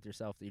conversation with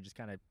yourself that you just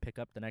kind of pick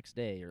up the next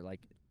day, or like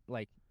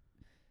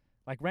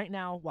right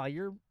now while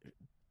you're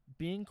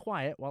being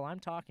quiet while I'm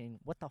talking,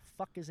 what the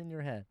fuck is in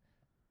your head?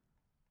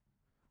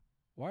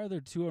 Why are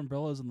there two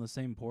umbrellas on the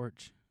same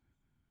porch?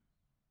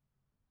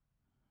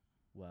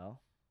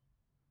 Well,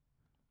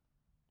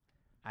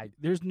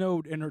 There's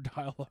no inner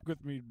dialogue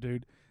with me,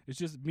 dude. It's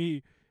just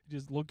me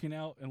just looking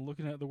out and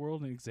looking at the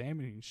world and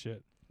examining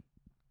shit.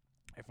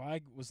 If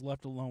I was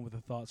left alone with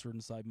the thoughts were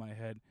inside my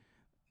head,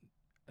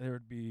 there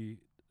would be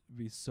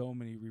so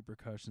many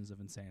repercussions of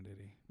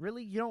insanity.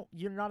 really, you're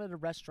not at a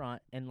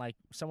restaurant and like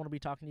someone will be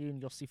talking to you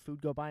and you'll see food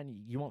go by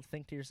and you won't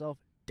think to yourself,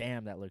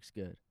 "Damn, that looks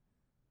good."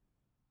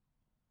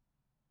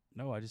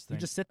 No, I just You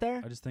think just sit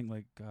there.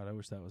 like, God, I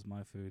wish that was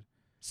my food.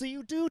 So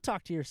you do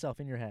talk to yourself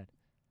in your head.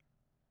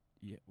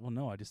 Yeah, well,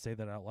 no, I just say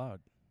that out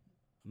loud.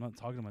 I'm not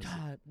talking to myself.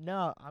 God,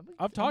 no.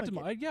 I've talked to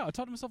I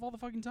talk to myself all the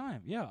fucking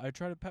time. Yeah, I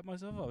try to pep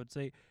myself up. I would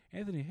say,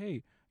 Anthony,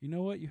 hey, you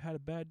know what? You had a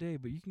bad day,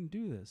 but you can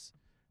do this.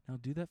 Now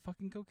do that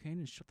fucking cocaine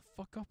and shut the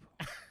fuck up.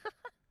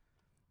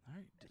 All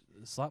right,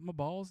 slap my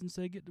balls and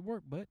say get to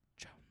work, but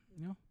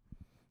you know,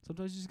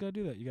 sometimes you just gotta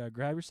do that. You gotta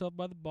grab yourself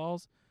by the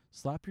balls,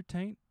 slap your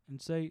taint,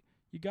 and say,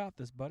 "You got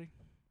this, buddy."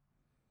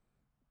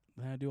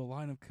 Then I do a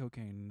line of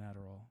cocaine and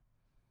Adderall.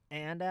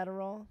 And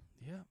Adderall,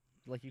 Yeah.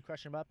 like you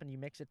crush them up and you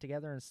mix it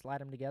together and slide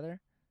them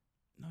together.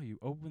 No, you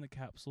open the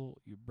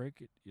capsule, you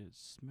break it, you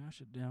smash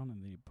it down,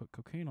 and then you put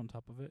cocaine on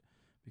top of it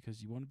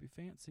because you want to be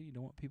fancy. You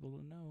don't want people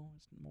to know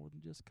it's more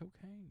than just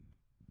cocaine.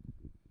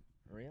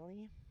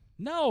 Really?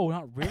 No,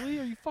 not really.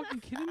 Are you fucking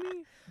kidding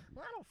me?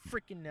 Well, I don't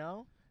freaking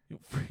know.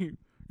 You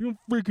don't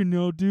freaking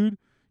know, dude.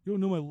 You don't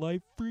know my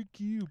life. Freak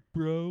you,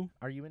 bro.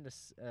 Are you into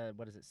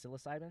what is it,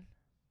 psilocybin?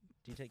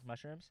 Do you take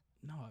mushrooms?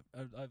 No,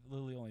 I've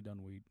literally only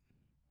done weed.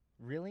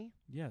 Really?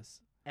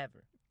 Yes.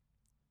 Ever?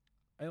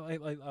 I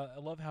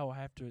love how I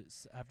have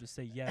to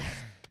say yes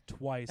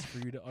twice for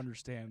you to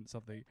understand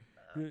something.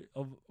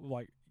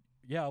 Like,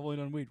 yeah, I've only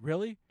done weed.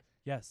 Really?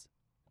 Yes.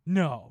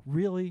 No.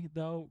 Really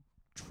though?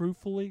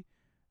 Truthfully?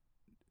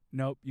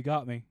 Nope. You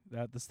got me.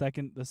 That the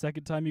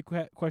second time you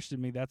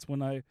questioned me, that's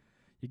when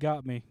you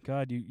got me.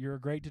 God, you're a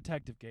great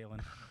detective,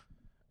 Galen.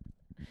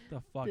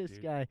 The fuck, This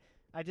dude. guy.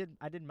 I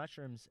did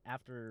mushrooms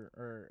after,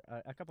 or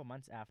a couple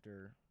months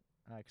after,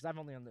 because I've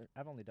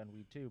only done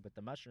weed too. But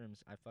the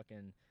mushrooms, I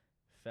fucking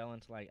fell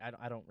into like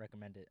I don't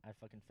recommend it. I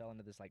fucking fell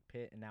into this like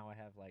pit, and now I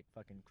have like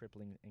fucking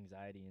crippling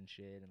anxiety and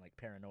shit, and like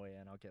paranoia,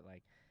 and I'll get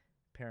like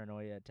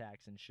paranoia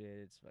attacks and shit.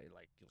 It's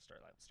like you'll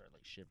start like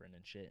shivering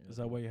and shit. And Is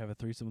that why you have a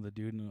threesome with a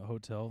dude in a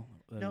hotel?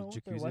 No,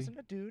 jacuzzi? there wasn't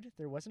a dude.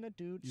 There wasn't a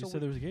dude. You so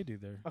said there was a gay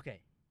dude there.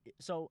 okay.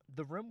 So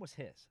the room was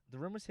his. The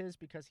room was his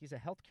because he's a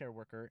healthcare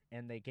worker,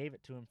 and they gave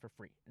it to him for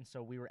free. And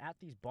so we were at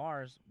these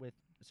bars with.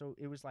 So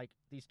it was like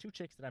these two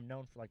chicks that I've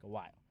known for like a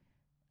while,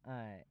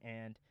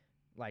 and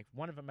like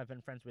one of them I've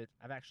been friends with.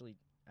 I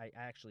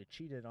actually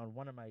cheated on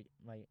one of my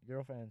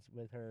girlfriends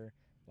with her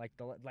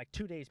like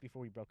 2 days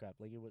before we broke up.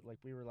 Like it was like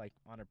we were like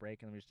on a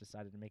break, and then we just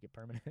decided to make it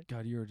permanent.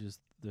 God, you are just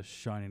the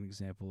shining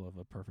example of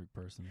a perfect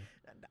person.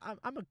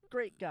 I'm a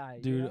great guy,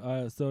 you Dude,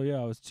 know? so yeah,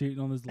 I was cheating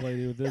on this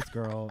lady with this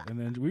girl, and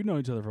then we've known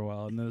each other for a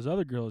while, and then this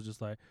other girl is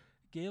just like,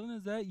 Galen,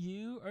 is that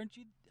you? Aren't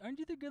you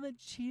the girl that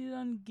cheated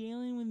on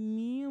Galen with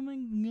me? Oh my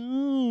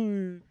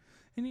god.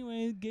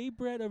 Anyway, gay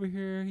Brett over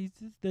here,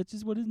 that's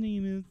just what his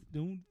name is.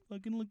 Don't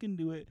fucking look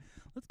into it.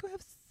 Let's go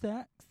have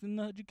sex in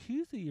the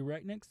jacuzzi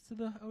right next to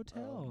the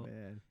hotel. Oh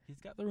man. He's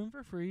got the room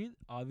for free.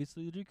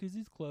 Obviously, the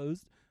jacuzzi's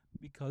closed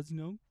because,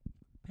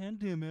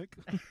 pandemic.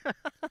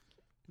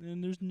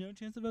 And there's no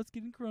chance of us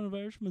getting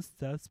coronavirus from a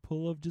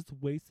cesspool of just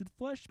wasted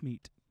flesh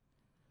meat.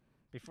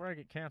 Before I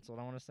get canceled,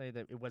 I want to say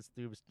that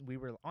we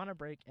were on a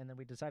break, and then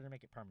we decided to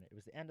make it permanent. It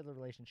was the end of the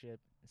relationship,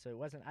 so it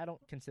wasn't. I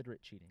don't consider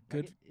it cheating.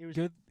 Like, Good, it was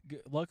good.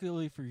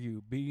 Luckily for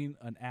you, being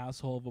an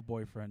asshole of a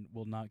boyfriend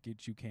will not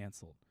get you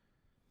canceled.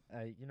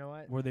 You know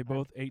what? Were they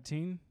both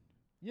 18?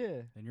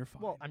 Yeah. Then you're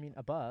fine. Well, I mean,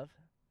 above.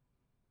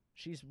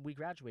 We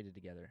graduated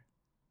together.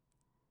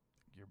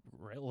 your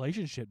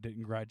relationship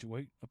didn't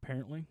graduate,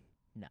 apparently.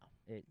 No,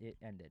 it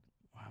ended.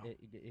 Wow.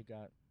 It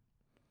got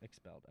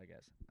expelled, I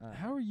guess.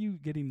 How are you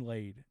getting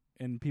laid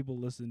and people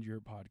listen to your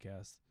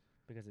podcast?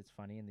 Because it's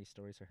funny and these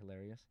stories are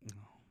hilarious.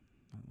 Oh,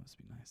 that must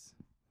be nice.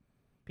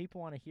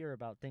 People want to hear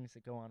about things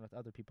that go on with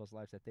other people's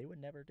lives that they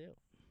would never do.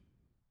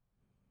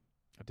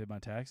 I did my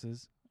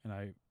taxes, and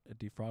I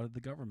defrauded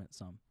the government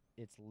some.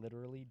 It's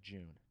literally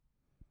June.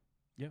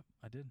 Yep,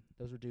 I did.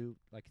 Those were due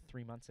like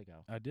 3 months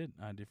ago. I did.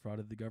 I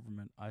defrauded the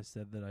government. I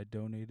said that I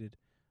donated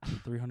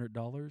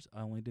 $300.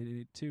 I only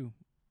donated $2.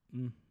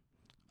 I'm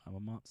a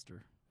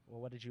monster.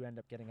 Well, what did you end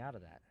up getting out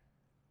of that?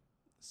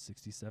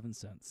 67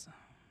 cents.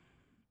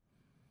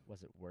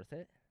 Was it worth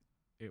it?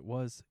 It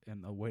was,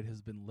 and the weight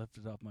has been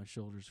lifted off my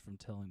shoulders from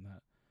telling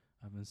that.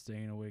 I've been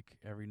staying awake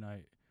every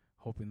night,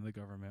 hoping the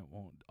government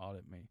won't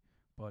audit me.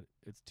 But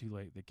it's too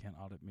late. They can't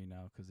audit me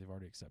now because they've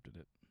already accepted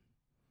it.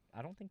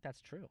 I don't think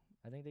that's true.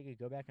 I think they could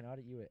go back and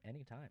audit you at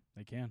any time.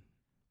 They can.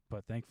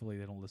 But thankfully,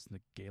 they don't listen to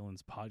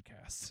Galen's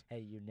podcast. Hey,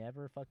 you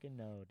never fucking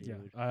know,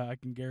 dude. Yeah, I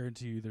can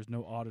guarantee you there's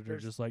no auditor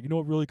There's- just like, you know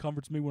what really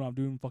comforts me when I'm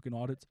doing fucking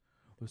audits?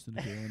 Listen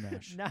to Galen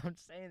Nash. No, I'm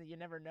saying that you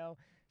never know.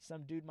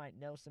 Some dude might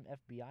know some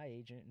FBI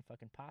agent and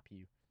fucking pop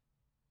you.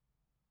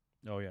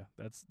 Oh, yeah,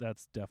 that's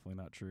definitely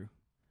not true.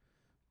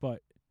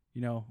 But,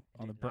 you know,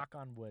 on the Dude, knock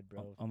on wood,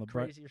 bro. on the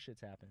bright- Crazier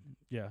shit's happened.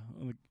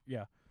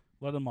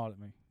 let them audit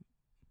me.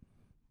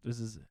 This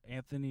is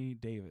Anthony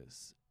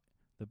Davis,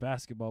 the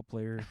basketball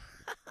player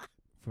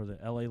for the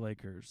LA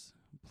Lakers.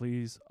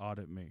 Please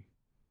audit me.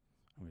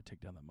 I'm gonna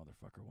take down that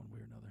motherfucker one way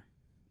or another.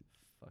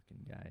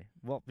 Fucking guy.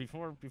 Well,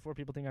 before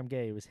people think I'm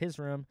gay, it was his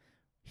room.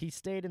 He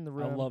stayed in the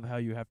room. I love how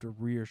you have to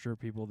reassure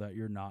people that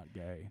you're not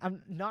gay.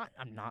 I'm not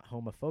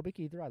homophobic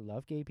either. I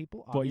love gay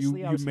people. But you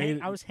Obviously,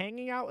 made I was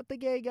hanging out with the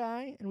gay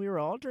guy, and we were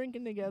all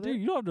drinking together. Dude,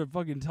 you don't have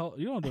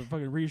to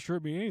fucking reassure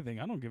me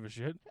anything. I don't give a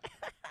shit.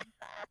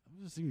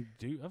 I've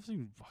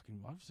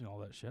seen all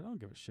that shit. I don't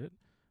give a shit.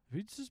 If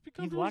it just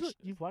becomes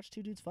You've watched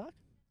two dudes fuck?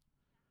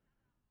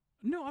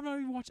 No, I've not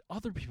even watched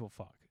other people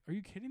fuck. Are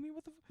you kidding me?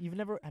 What the? You've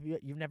never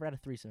had a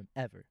threesome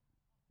ever?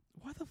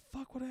 Why the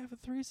fuck would I have a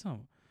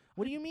threesome?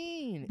 What do you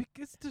mean?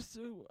 Because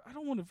I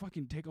don't want to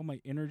fucking take all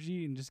my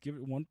energy and just give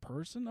it one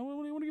person. I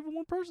want to give it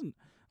one person.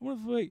 I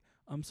want to like,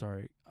 I'm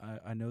sorry.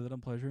 I know that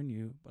I'm pleasuring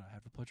you, but I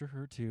have to pleasure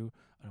her too.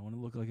 I don't want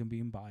to look like I'm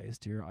being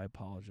biased here. I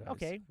apologize.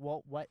 Okay,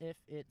 well, what if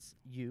it's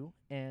you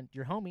and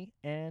your homie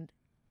and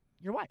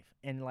your wife,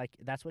 and like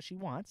that's what she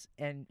wants,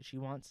 and she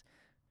wants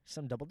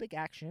some double dick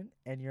action,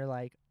 and you're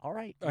like, all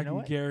right, you I know can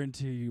what?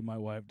 guarantee you, my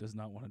wife does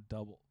not want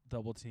to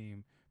double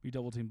team. Be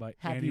double teamed by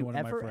Have any you one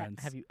of my ever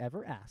friends. have you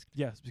ever asked?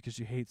 Yes, because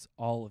she hates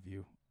all of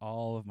you,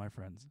 all of my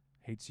friends.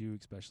 Hates you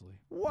especially.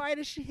 Why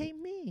does she hate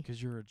me?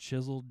 Because you're a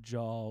chiseled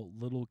jaw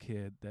little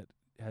kid that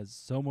has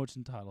so much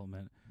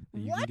entitlement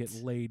that you What? can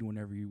get laid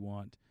whenever you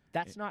want.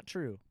 That's not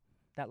true.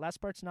 That last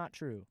part's not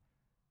true.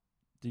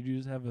 Did you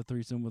just have a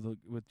threesome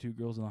with two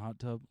girls in a hot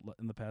tub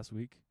in the past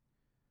week?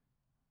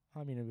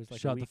 I mean, it was like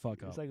Shut a week, the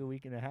fuck It was up. like a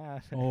week and a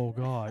half. Oh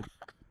God.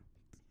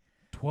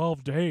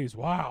 12 days.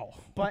 Wow.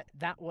 But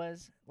that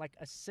was like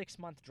a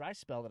 6-month dry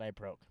spell that I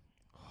broke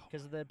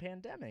because of the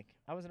pandemic.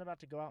 I wasn't about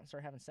to go out and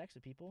start having sex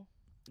with people.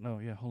 Oh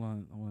yeah. Hold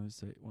on. I want to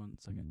say 1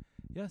 second.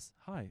 Yes.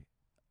 Hi.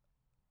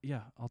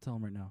 Yeah. I'll tell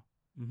him right now.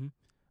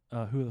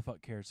 Mm-hmm. Who the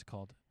fuck cares?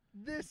 Called.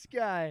 This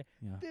guy.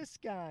 Yeah. This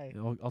guy.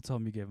 I'll tell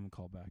him you gave him a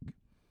call back.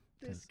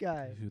 This 'cause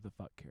guy. Who the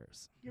fuck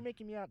cares? You're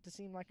making me out to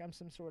seem like I'm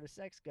some sort of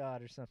sex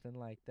god or something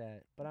like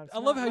that. But I'm. I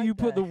love how you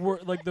put the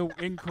word like the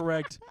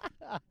incorrect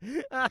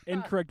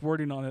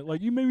wording on it.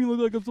 Like you made me look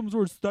like I'm some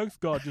sort of sex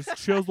god, just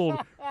chiseled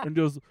and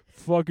just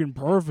fucking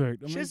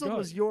perfect. I mean, Chiseled God.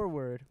 was your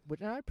word,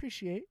 which I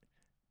appreciate.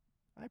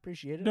 I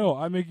appreciate it. No,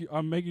 I'm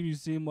making you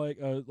seem like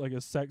a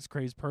sex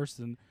crazed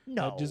person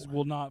No. that just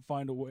will not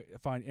find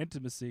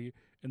intimacy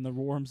in the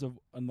arms of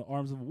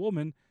a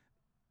woman,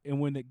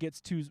 and when it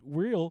gets too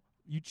real,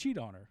 you cheat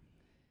on her.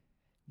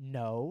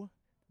 No.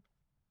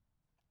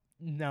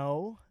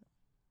 No.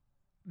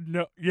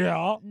 No,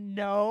 yeah.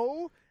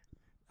 No.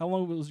 How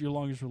long was your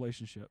longest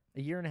relationship?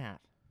 A year and a half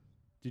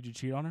Did you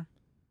cheat on her?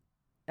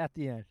 at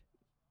the end.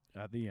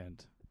 At the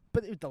end,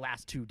 But it was the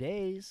last 2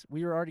 days.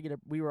 We were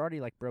already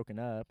like broken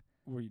up.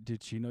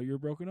 did she know you were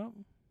broken up?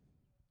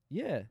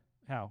 Yeah.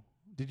 How?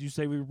 Did you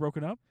say we were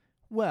broken up?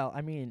 Well,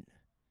 I mean,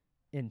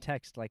 in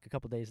text like a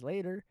couple days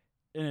later.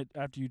 And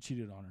after you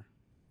cheated on her?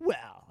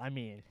 Well, I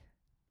mean,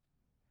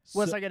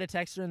 was So- I gonna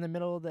text her in the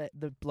middle of the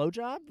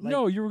blowjob? Like,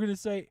 no, you were gonna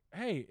say,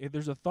 "Hey, if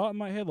there's a thought in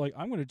my head like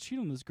I'm gonna cheat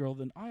on this girl,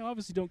 then I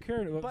obviously don't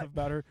care But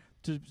about her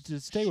to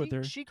stay with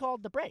her." She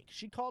called the break.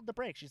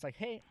 She's like,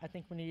 "Hey, I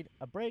think we need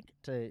a break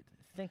to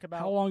think about."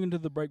 How long into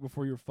the break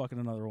before you were fucking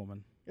another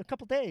woman? A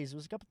couple days. It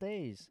was a couple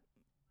days.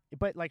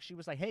 But like she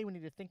was like, "Hey, we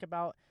need to think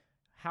about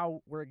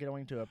how we're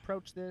going to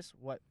approach this.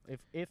 What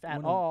if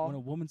at all?" When a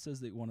woman says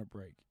they want a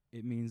break,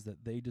 it means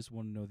that they just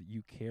want to know that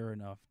you care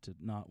enough to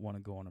not want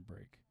to go on a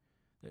break.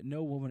 That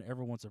no woman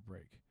ever wants a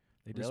break.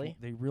 They just Really?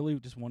 they really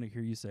just want to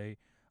hear you say,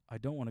 "I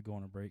don't want to go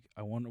on a break.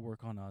 I want to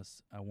work on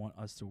us. I want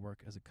us to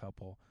work as a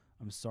couple.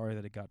 I'm sorry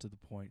that it got to the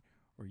point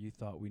or you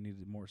thought we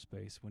needed more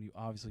space when you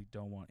obviously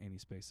don't want any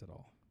space at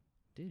all?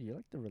 Dude, you're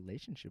like the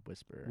relationship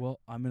whisperer. Well,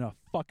 I'm in a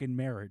fucking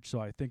marriage, so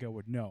I think I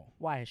would know.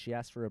 Why has she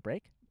asked for a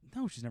break?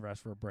 No, she's never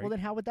asked for a break. Well, then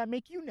how would that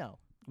make you know?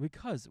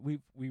 Because we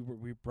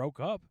broke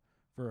up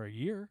for a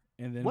year,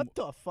 and then What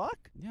the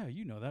fuck? Yeah,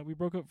 you know that we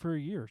broke up for a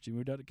year. She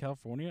moved out to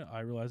California. I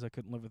realized I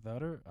couldn't live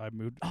without her. I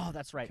moved. Oh,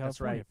 that's right.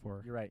 California That's right. for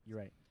her. You're right. You're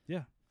right.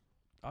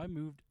 I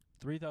moved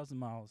 3,000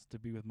 miles to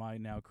be with my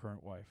now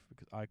current wife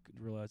because I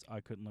realized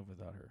I couldn't live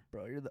without her.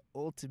 Bro, you're the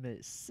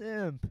ultimate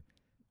simp.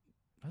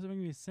 How does it make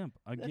me a simp?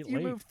 I That's get you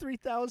laid. moved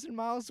 3,000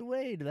 miles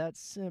away to that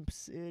simp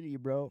city,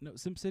 bro. No,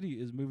 Simp City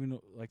is moving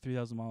like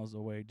 3,000 miles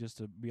away just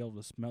to be able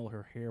to smell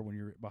her hair when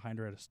you're behind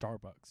her at a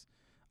Starbucks.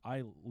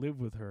 I live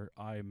with her.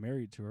 I'm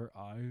married to her.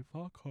 I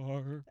fuck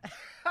her.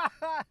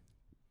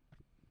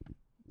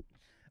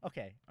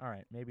 Okay, all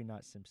right. Maybe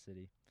not Simp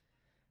City.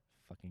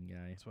 Fucking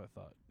guy. That's what I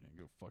thought.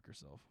 Yeah, go fuck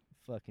yourself.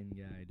 Fucking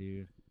guy,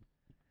 dude.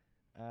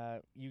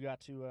 You got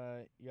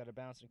to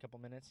bounce in a couple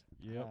minutes.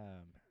 Yep.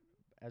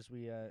 As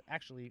we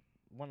actually,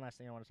 one last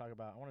thing I want to talk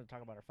about. I wanted to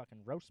talk about our fucking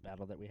roast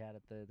battle that we had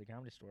at the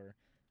comedy store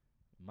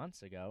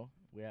months ago.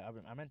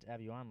 I meant to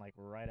have you on like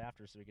right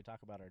after so we could talk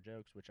about our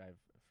jokes, which I've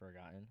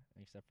forgotten,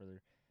 except for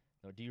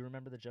do you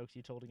remember the jokes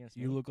you told against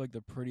me? You look like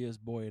the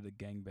prettiest boy at a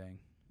gangbang.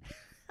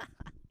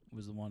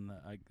 Was the one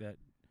that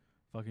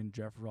fucking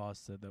Jeff Ross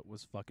said that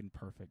was fucking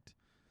perfect.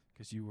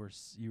 Because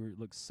you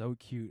looked so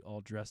cute,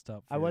 all dressed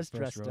up. For I was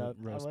your first dressed up.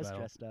 roast battle.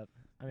 Dressed up.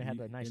 I mean, I had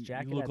the nice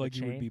jacket. You look had like the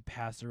you chain. would be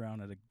passed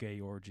around at a gay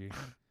orgy.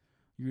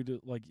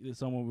 Like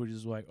someone would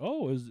just like,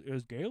 oh,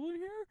 is Galen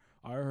here?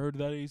 I heard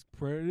that he's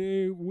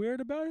pretty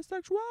weird about his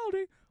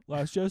sexuality.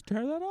 Let's just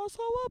tear that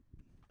asshole up.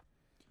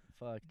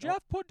 Fuck. Jeff,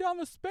 put down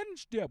the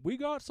spinach dip. We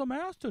got some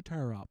ass to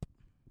tear up.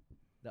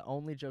 The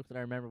only joke that I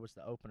remember was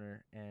the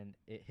opener, and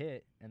it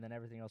hit, and then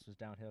everything else was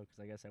downhill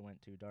because I guess I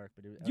went too dark.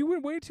 But You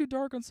went way too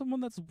dark on someone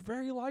that's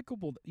very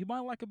likable. My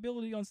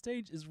likability on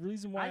stage is the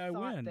reason why I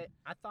win.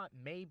 I thought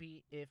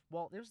maybe if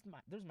this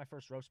was my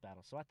first roast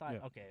battle, so I thought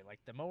okay, like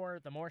the more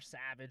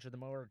savage or the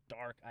more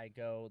dark I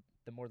go,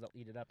 the more they'll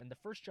eat it up. And the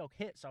first joke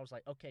hit, so I was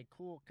like, okay,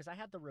 cool, because I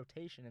had the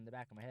rotation in the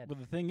back of my head. But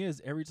the thing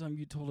is, every time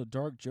you told a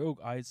dark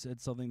joke, I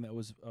said something that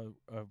was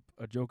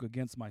a joke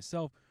against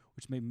myself,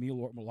 which made me a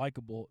lot more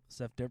likable,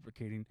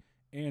 self-deprecating,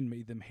 and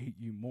made them hate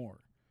you more.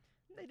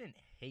 They didn't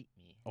hate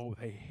me. Oh,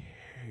 they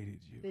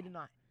hated you. They did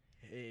not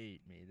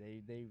hate me.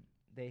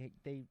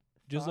 They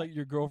just like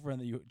your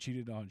girlfriend that you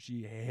cheated on.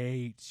 She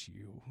hates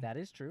you. That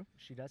is true.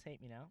 She does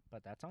hate me now,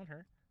 but that's on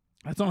her.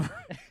 That's on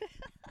her.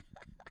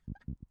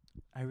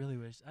 I really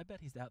wish. I bet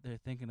he's out there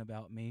thinking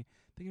about me,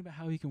 thinking about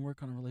how he can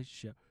work on a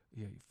relationship.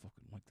 Yeah, you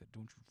fucking like that,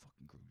 don't you?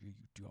 Fucking girl. Yeah,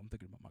 you do. I'm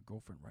thinking about my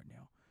girlfriend right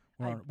now.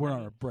 We're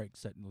on a break,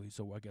 technically,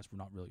 so I guess we're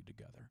not really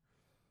together.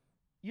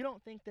 You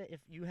don't think that if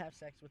you have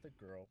sex with a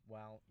girl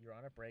while you're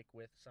on a break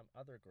with some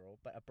other girl,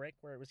 but a break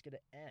where it was going to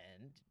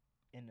end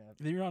in a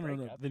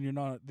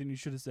Then you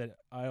should have said,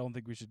 I don't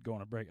think we should go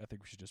on a break. I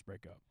think we should just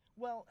break up.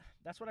 Well,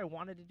 that's what I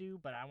wanted to do,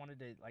 but I wanted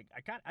to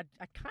I kind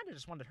of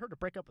just wanted her to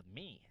break up with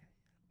me.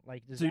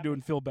 Like, so you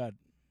didn't feel bad?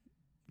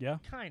 Yeah.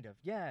 Kind of,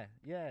 yeah.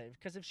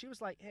 Because if she was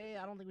like, "Hey,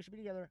 I don't think we should be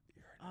together,"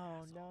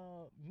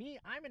 no,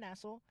 I'm an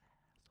asshole.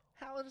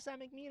 How does that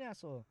make me an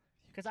asshole?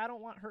 Because I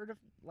don't want her to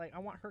I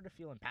want her to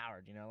feel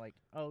empowered. You know, like,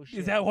 oh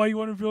shit. Is that why you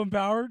want to feel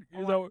empowered?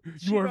 You want to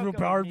feel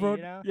empowered, bro?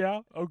 You know?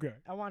 Yeah. Okay.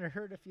 I wanted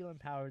her to feel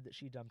empowered that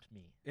she dumped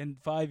me. In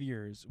 5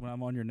 years, when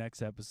I'm on your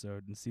next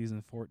episode in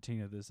season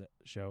 14 of this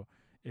show,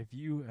 if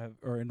you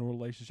are in a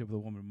relationship with a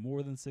woman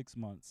more than 6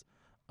 months,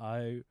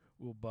 I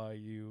will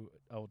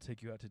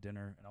take you out to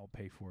dinner and I'll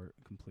pay for it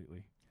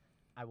completely.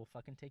 I will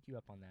fucking take you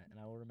up on that, and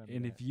I will remember.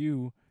 And that. if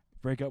you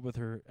break up with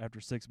her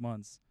after 6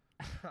 months,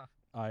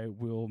 I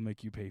will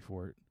make you pay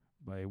for it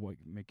by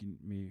making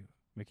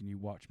you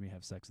watch me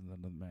have sex with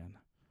another man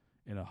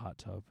in a hot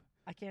tub.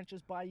 I can't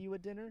just buy you a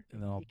dinner.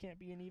 And then it can't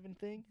be an even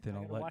thing. Then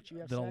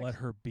I'll let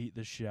her beat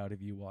the shit out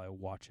of you while I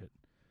watch it.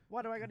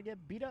 Why do I got to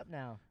get beat up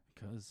now?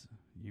 Because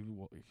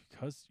you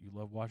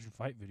love watching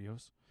fight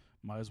videos.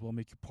 Might as well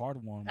make you part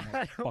of one, I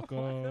don't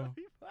motherfucker. wanna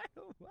be part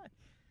of one.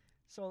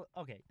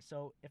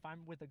 So if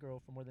I'm with a girl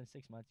for more than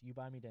 6 months, you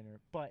buy me dinner.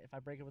 But if I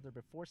break up with her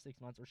before 6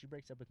 months, or she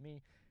breaks up with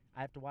me,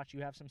 I have to watch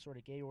you have some sort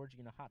of gay orgy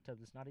in a hot tub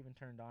that's not even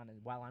turned on,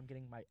 and while I'm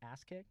getting my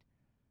ass kicked.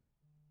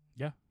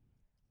 Yeah.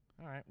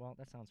 All right. Well,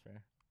 that sounds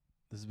fair.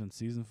 This has been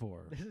season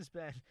 4. This has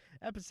been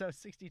episode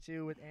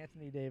 62 with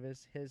Anthony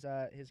Davis. His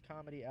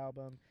comedy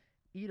album,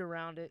 Eat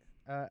Around It,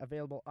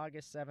 available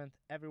August 7th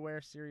everywhere.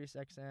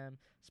 SiriusXM,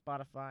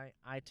 Spotify,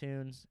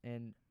 iTunes,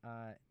 and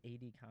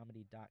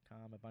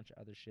adcomedy.com. A bunch of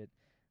other shit.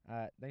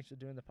 Thanks for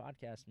doing the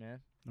podcast, man.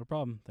 No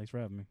problem. Thanks for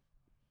having me.